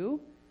to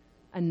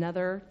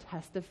another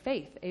test of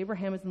faith.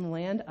 Abraham is in the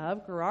land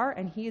of Gerar,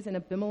 and he is in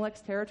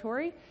Abimelech's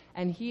territory,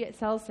 and he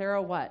tells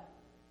Sarah what?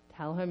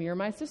 Tell him you're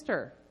my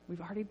sister. We've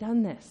already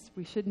done this.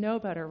 We should know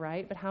better,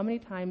 right? But how many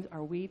times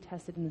are we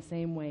tested in the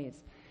same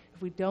ways?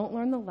 If we don't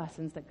learn the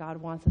lessons that God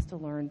wants us to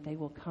learn, they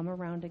will come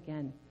around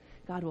again.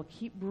 God will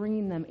keep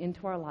bringing them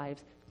into our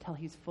lives until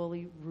he's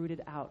fully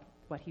rooted out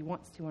what he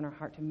wants to in our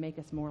heart to make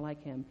us more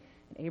like him.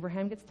 And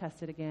Abraham gets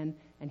tested again,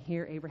 and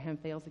here Abraham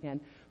fails again.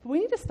 But we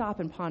need to stop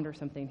and ponder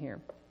something here.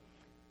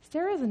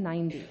 Sarah's a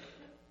 90.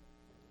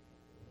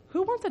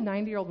 Who wants a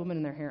 90-year-old woman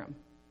in their harem?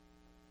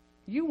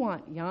 You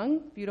want young,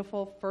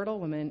 beautiful, fertile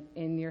women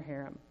in your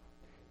harem.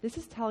 This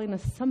is telling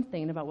us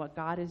something about what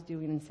God is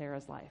doing in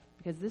Sarah's life,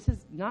 because this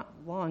is not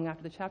long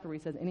after the chapter where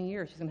he says in a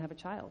year she's going to have a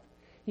child.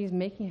 He's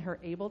making her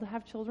able to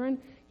have children.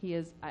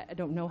 I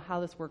don't know how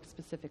this works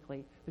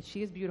specifically, but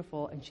she is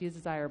beautiful and she is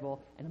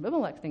desirable, and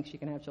Abimelech thinks she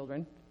can have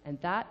children, and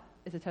that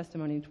is a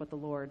testimony to what the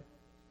Lord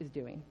is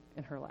doing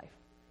in her life.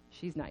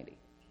 She's 90,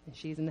 and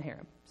she's in the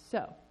harem.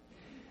 So,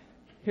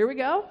 here we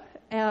go.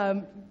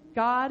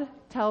 God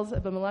tells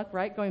Abimelech,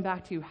 right, going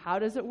back to how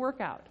does it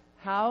work out?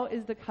 How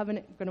is the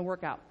covenant going to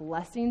work out?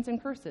 Blessings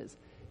and curses.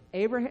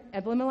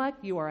 Abimelech,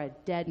 you are a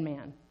dead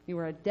man. You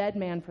are a dead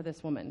man for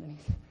this woman. And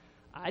he said,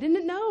 I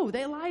didn't know.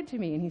 They lied to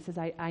me. And he says,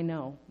 I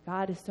know.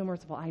 God is so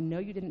merciful. I know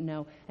you didn't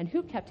know. And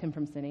who kept him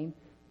from sinning?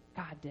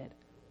 God did.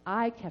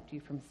 I kept you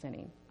from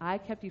sinning. I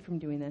kept you from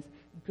doing this.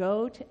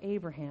 Go to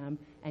Abraham,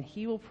 and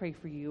he will pray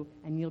for you,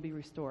 and you'll be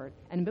restored.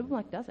 And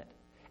Abimelech does it.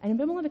 And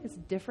Abimelech is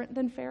different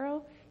than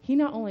Pharaoh. He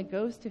not only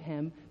goes to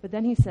him, but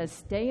then he says,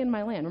 stay in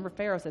my land. Remember,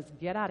 Pharaoh says,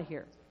 get out of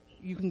here.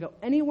 You can go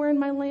anywhere in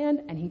my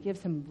land, and he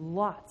gives him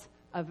lots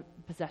of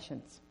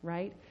possessions,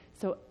 right?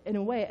 So in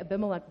a way,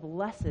 Abimelech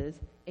blesses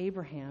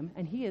Abraham,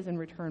 and he is in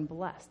return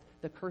blessed.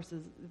 The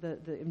curses,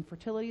 the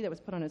infertility that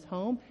was put on his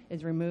home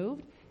is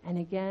removed, and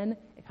again,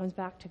 it comes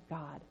back to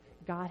God.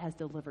 God has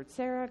delivered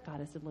Sarah, God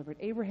has delivered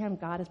Abraham,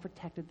 God has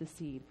protected the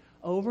seed.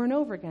 Over and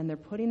over again, they're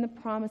putting the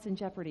promise in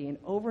jeopardy, and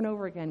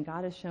over again,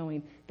 God is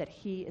showing that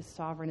he is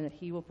sovereign and that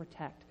he will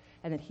protect,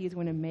 and that he's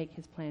going to make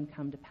his plan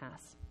come to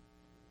pass.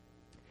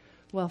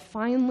 Well,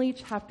 finally,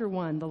 chapter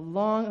 1,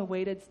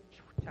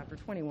 chapter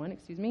 21,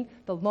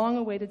 the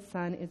long-awaited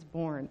son is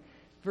born.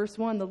 Verse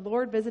 1, the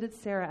Lord visited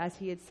Sarah as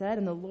he had said,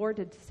 and the Lord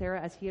did to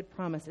Sarah as he had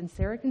promised. And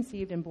Sarah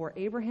conceived and bore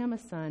Abraham a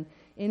son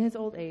in his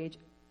old age,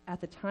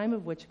 at the time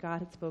of which God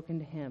had spoken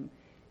to him.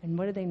 And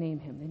what did they name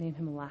him? They named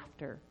him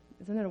Laughter.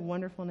 Isn't that a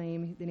wonderful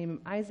name? They named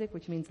him Isaac,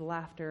 which means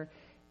laughter.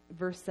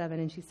 Verse 7,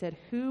 and she said,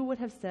 who would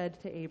have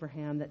said to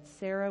Abraham that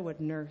Sarah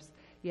would nurse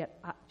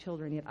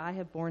children, yet I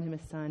have borne him a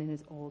son in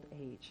his old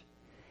age.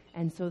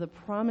 And so the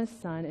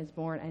promised son is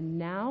born, and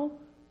now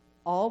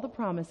all the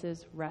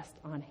promises rest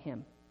on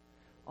him.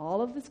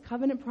 All of this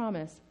covenant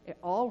promise, it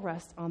all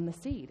rests on the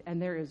seed,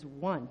 and there is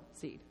one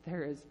seed.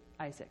 There is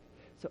Isaac.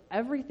 So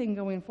everything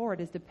going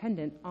forward is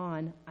dependent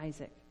on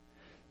Isaac.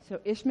 So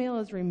Ishmael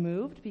is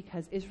removed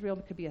because Israel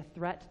could be a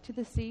threat to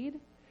the seed,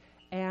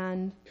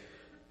 and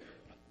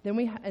then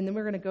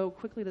we're going to go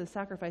quickly to the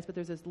sacrifice, but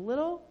there's this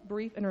little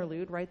brief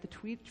interlude, right,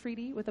 the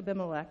treaty with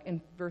Abimelech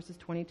in verses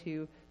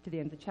 22 to the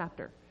end of the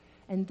chapter.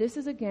 And this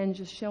is, again,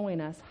 just showing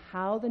us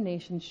how the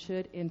nation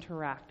should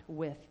interact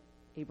with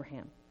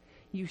Abraham.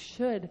 You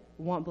should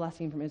want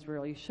blessing from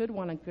Israel. You should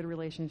want a good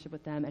relationship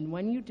with them. And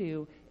when you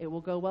do, it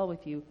will go well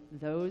with you.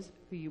 Those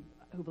who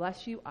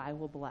bless you, I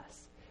will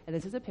bless. And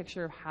this is a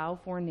picture of how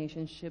foreign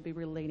nations should be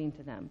relating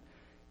to them.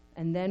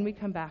 And then we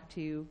come back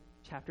to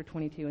chapter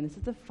 22, and this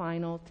is the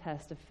final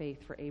test of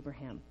faith for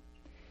Abraham.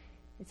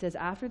 It says,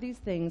 after these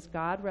things,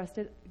 God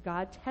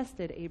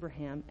tested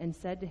Abraham and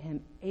said to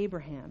him,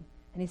 Abraham.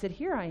 And he said,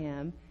 here I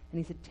am. And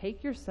he said,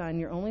 take your son,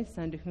 your only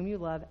son, to whom you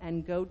love,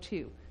 and go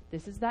to.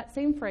 This is that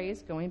same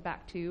phrase going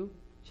back to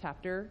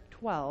chapter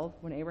 12.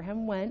 When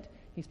Abraham went,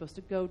 he's supposed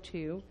to go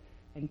to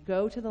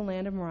the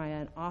land of Moriah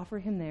and offer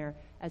him there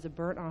as a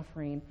burnt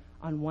offering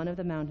on one of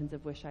the mountains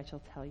of which I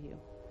shall tell you.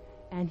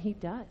 And he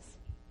does.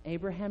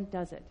 Abraham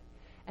does it.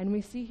 And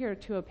we see here,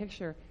 too, a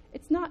picture.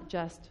 It's not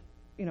just,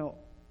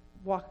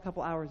 walk a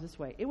couple hours this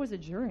way. It was a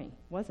journey,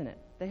 wasn't it?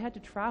 They had to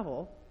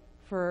travel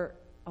for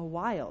a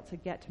while to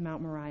get to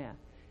Mount Moriah.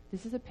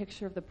 This is a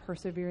picture of the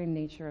persevering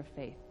nature of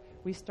faith.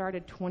 We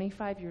started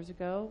 25 years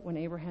ago when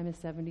Abraham is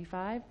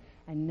 75,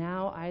 and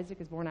now Isaac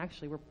is born.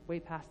 Actually, we're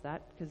way past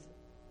that because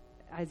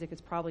Isaac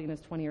is probably in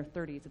his 20s or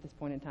 30s at this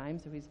point in time,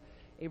 so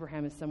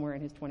Abraham is somewhere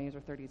in his 20s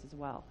or 30s as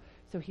well.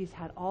 So he's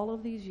had all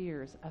of these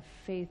years of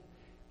faith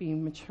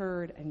being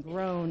matured and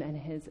grown, and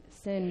his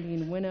sin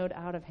being winnowed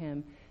out of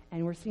him,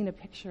 and we're seeing a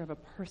picture of a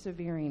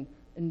persevering,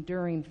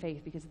 enduring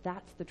faith, because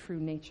that's the true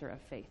nature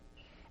of faith.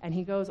 And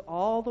he goes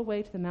all the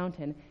way to the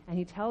mountain, and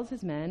he tells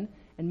his men,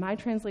 and my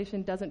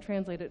translation doesn't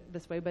translate it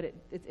this way, but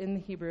it's in the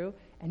Hebrew,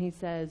 and he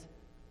says,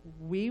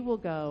 we will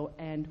go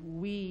and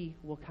we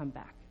will come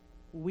back.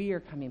 We are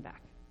coming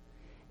back.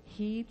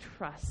 He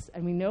trusts,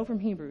 and we know from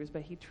Hebrews,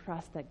 but he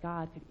trusts that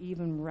God could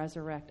even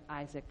resurrect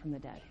Isaac from the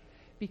dead,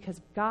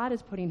 because God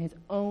is putting his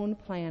own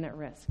plan at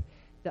risk.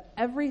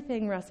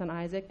 Everything rests on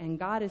Isaac, and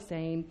God is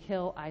saying,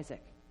 kill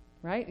Isaac,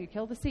 right? You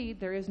kill the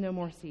seed, there is no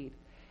more seed.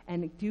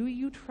 And do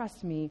you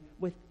trust me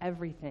with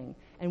everything?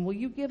 And will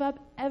you give up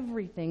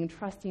everything,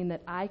 trusting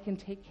that I can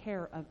take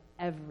care of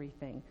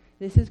everything?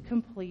 This is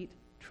complete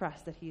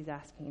trust that he's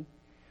asking.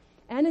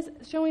 And is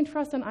showing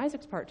trust on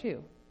Isaac's part,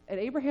 too. At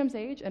Abraham's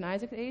age and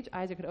Isaac's age,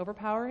 Isaac could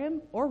overpower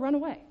him or run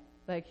away.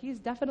 Like, he's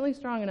definitely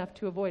strong enough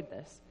to avoid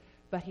this,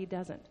 but he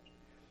doesn't.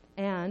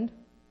 And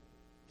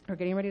we're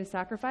getting ready to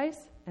sacrifice,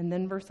 and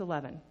then verse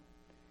 11.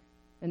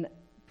 And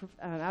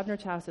Abner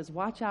Chow says,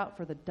 watch out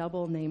for the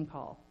double name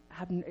call.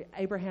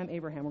 Abraham,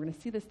 Abraham. We're going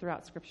to see this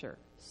throughout Scripture.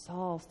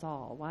 Saul,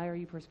 Saul, why are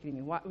you persecuting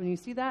me? When you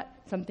see that,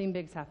 something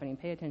big's happening.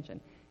 Pay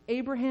attention.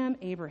 Abraham,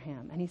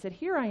 Abraham. And he said,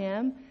 here I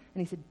am.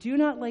 And he said, do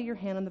not lay your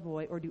hand on the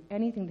boy or do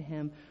anything to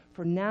him,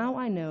 for now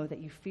I know that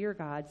you fear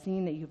God,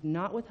 seeing that you have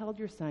not withheld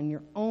your son,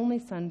 your only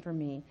son, from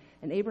me.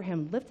 And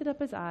Abraham lifted up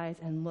his eyes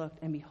and looked,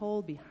 and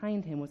behold,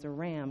 behind him was a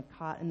ram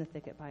caught in the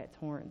thicket by its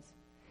horns.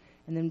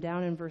 And then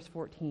down in verse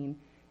 14,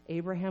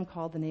 Abraham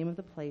called the name of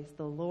the place,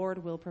 the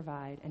Lord will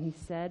provide. And he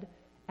said,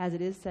 as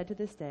it is said to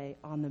this day,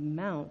 on the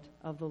mount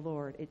of the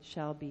Lord it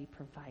shall be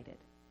provided.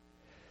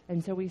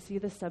 And so we see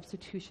the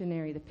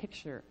substitutionary, the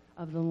picture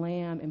of the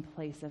lamb in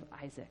place of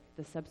Isaac,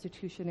 the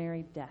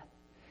substitutionary death,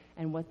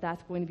 and what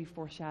that's going to be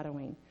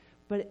foreshadowing.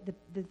 But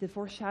the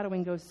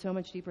foreshadowing goes so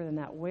much deeper than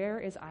that. Where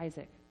is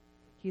Isaac?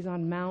 He's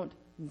on Mount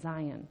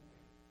Zion.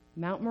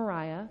 Mount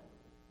Moriah,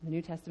 the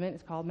New Testament,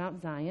 is called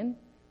Mount Zion.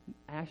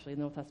 Actually, in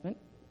the Old Testament,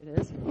 it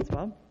is as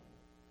well.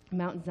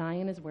 Mount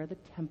Zion is where the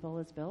temple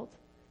is built.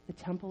 The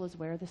temple is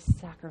where the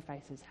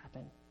sacrifices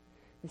happen.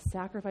 The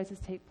sacrifices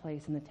take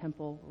place in the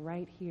temple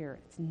right here.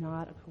 It's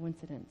not a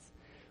coincidence.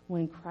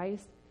 When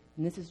Christ,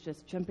 and this is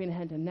just jumping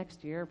ahead to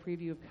next year, a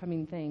preview of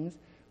coming things,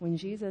 when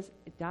Jesus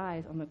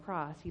dies on the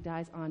cross, he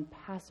dies on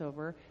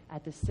Passover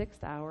at the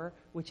 6th hour,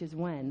 which is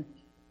when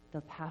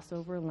the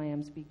Passover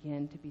lambs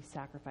begin to be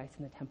sacrificed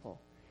in the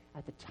temple.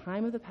 At the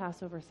time of the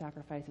Passover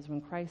sacrifices,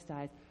 when Christ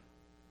dies,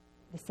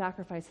 the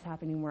sacrifice is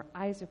happening where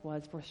Isaac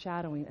was,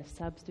 foreshadowing a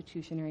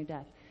substitutionary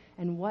death.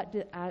 And what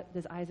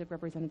does Isaac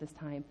represent at this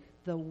time?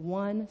 The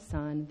one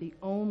son, the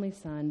only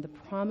son, the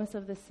promise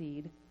of the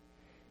seed,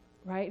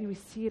 right? And we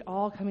see it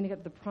all coming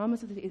together. The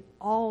promise of the seed, it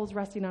all is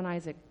resting on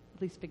Isaac,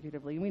 at least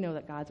figuratively. We know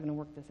that God's going to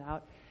work this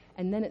out.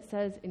 And then it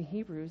says in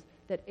Hebrews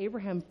that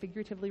Abraham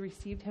figuratively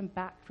received him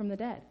back from the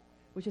dead,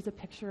 which is a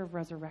picture of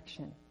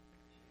resurrection.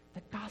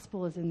 The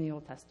gospel is in the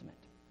Old Testament.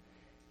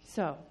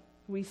 So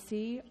we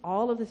see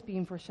all of this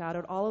being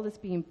foreshadowed, all of this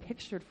being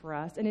pictured for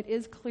us, and it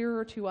is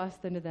clearer to us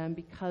than to them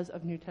because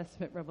of New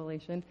Testament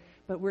revelation,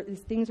 but these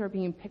things are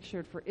being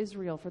pictured for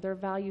Israel, for their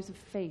values of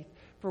faith,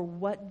 for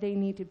what they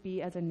need to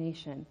be as a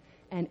nation.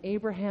 And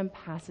Abraham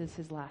passes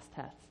his last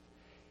test.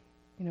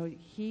 You know,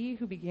 he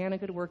who began a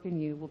good work in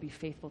you will be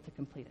faithful to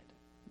complete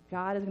it.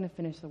 God is going to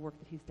finish the work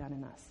that he's done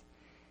in us.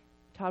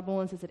 Todd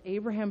Boland says that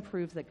Abraham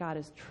proves that God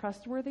is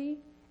trustworthy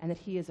and that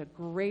he is a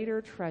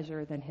greater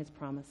treasure than his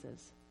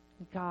promises.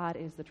 God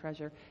is the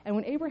treasure. And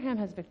when Abraham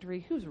has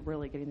victory, who's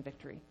really getting the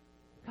victory?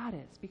 God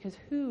is, because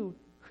who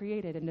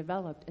created and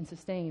developed and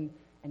sustained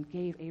and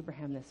gave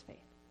Abraham this faith?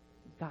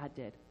 God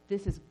did.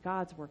 This is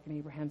God's work in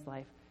Abraham's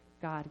life.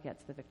 God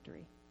gets the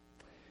victory.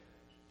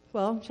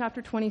 Well,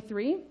 chapter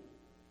 23,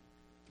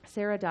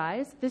 Sarah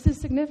dies. This is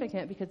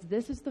significant because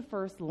this is the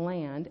first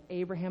land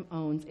Abraham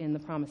owns in the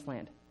promised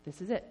land. This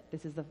is it.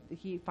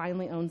 He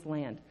finally owns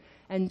land.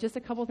 And just a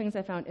couple things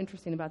I found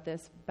interesting about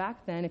this.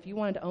 Back then, if you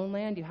wanted to own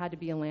land, you had to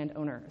be a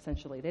landowner,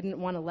 essentially. They didn't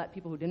want to let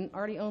people who didn't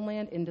already own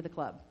land into the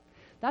club.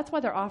 That's why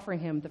they're offering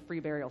him the free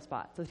burial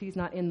spot, so that he's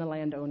not in the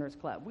landowners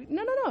club.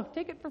 No,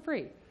 take it for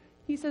free.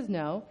 He says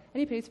no, and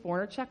he pays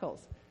 400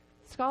 shekels.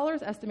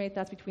 Scholars estimate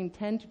that's between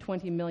 $10 to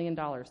 $20 million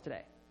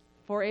today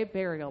for a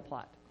burial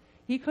plot.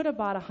 He could have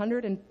bought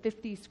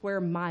 150 square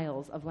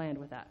miles of land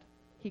with that.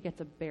 He gets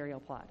a burial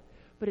plot.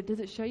 But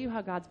does it show you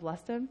how God's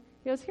blessed him?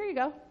 He goes, here you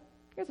go.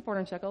 Here's the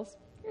 400 shekels.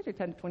 Here's your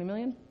 10 to 20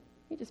 million.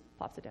 He just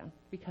plops it down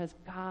because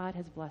God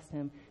has blessed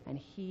him and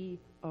he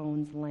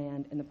owns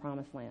land in the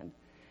promised land.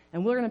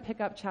 And we're going to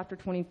pick up chapter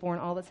 24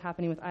 and all that's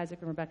happening with Isaac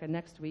and Rebekah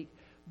next week.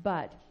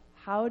 But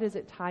how does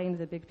it tie into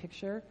the big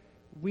picture?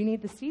 We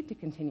need the seed to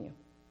continue,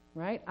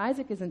 right?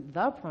 Isaac isn't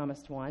the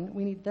promised one.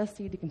 We need the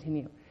seed to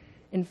continue.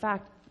 In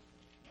fact,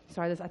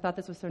 I thought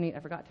this was so neat.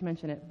 I forgot to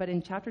mention it. But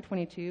in chapter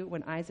 22,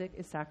 when Isaac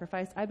is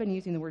sacrificed, I've been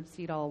using the word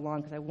seed all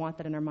along because I want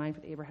that in our mind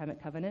for the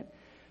Abrahamic covenant.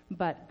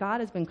 But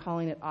God has been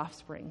calling it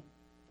offspring.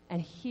 And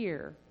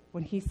here,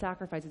 when he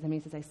sacrifices him, he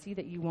says, I see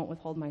that you won't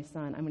withhold my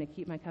son. I'm going to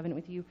keep my covenant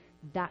with you.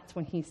 That's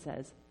when he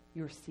says,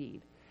 your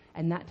seed.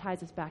 And that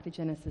ties us back to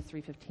Genesis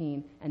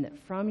 3:15, and that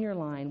from your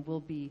line will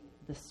be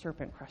the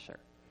serpent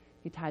crusher.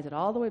 He ties it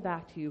all the way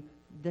back to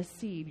the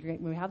seed.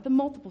 We have the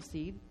multiple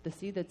seed, the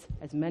seed that's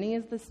as many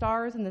as the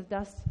stars and the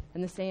dust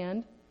and the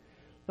sand,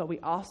 but we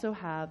also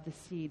have the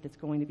seed that's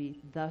going to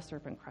be the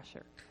serpent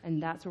crusher.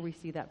 And that's where we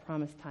see that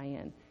promise tie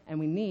in. And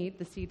we need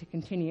the seed to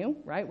continue,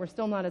 right? We're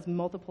still not as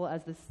multiple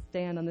as the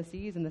sand on the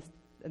seas and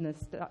the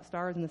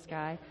stars in the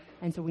sky.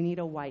 And so we need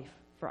a wife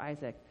for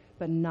Isaac,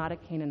 but not a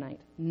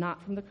Canaanite,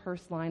 not from the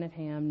cursed line of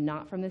Ham,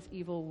 not from this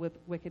evil,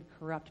 wicked,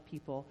 corrupt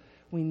people.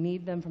 We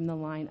need them from the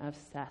line of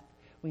Seth.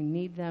 We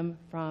need them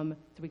so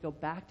we go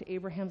back to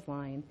Abraham's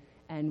line,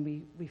 and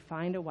we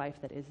find a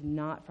wife that is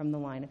not from the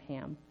line of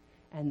Ham,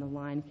 and the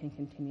line can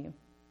continue.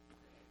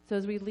 So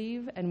as we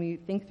leave and we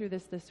think through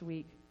this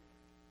week,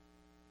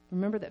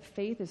 remember that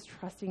faith is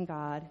trusting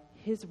God,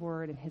 his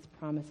word, and his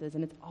promises,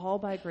 and it's all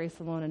by grace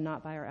alone and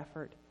not by our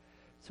effort.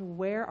 So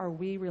where are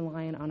we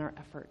relying on our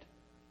effort?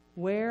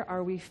 Where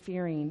are we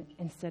fearing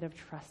instead of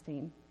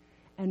trusting?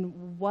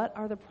 And what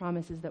are the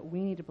promises that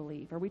we need to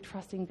believe? Are we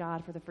trusting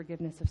God for the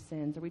forgiveness of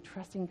sins? Are we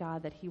trusting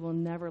God that he will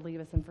never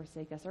leave us and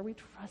forsake us? Are we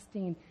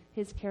trusting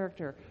his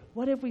character?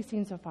 What have we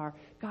seen so far?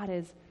 God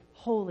is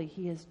holy,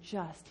 he is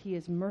just, he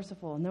is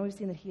merciful. And then we've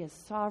seen that he is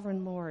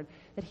sovereign Lord,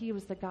 that he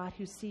was the God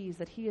who sees,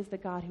 that he is the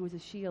God who is a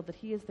shield, that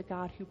he is the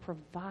God who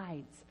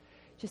provides.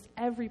 Just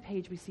every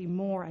page we see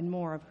more and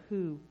more of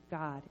who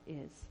God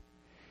is.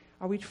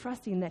 Are we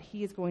trusting that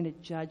he is going to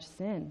judge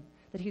sin,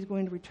 that he's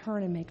going to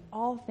return and make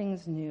all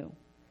things new?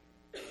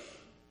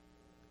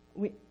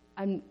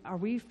 Are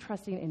we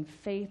trusting in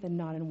faith and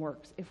not in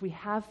works? If we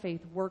have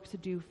faith, works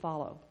do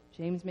follow.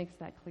 James makes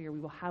that clear. We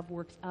will have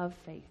works of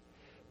faith.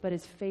 But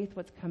is faith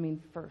what's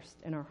coming first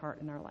in our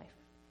heart and our life?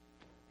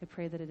 I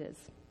pray that it is.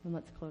 And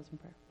let's close in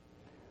prayer.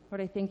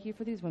 Lord, I thank you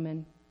for these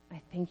women.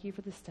 I thank you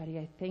for the study.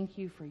 I thank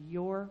you for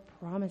your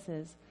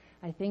promises.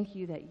 I thank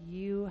you that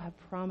you have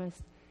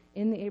promised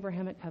in the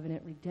Abrahamic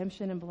covenant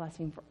redemption and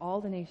blessing for all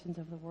the nations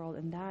of the world,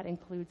 and that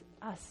includes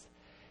us,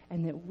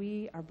 and that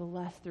we are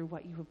blessed through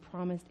what you have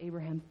promised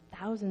Abraham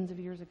thousands of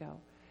years ago.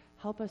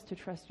 Help us to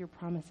trust your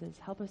promises.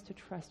 Help us to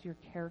trust your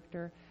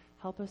character.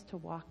 Help us to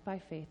walk by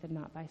faith and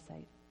not by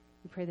sight.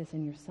 We pray this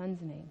in your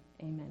Son's name.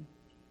 Amen.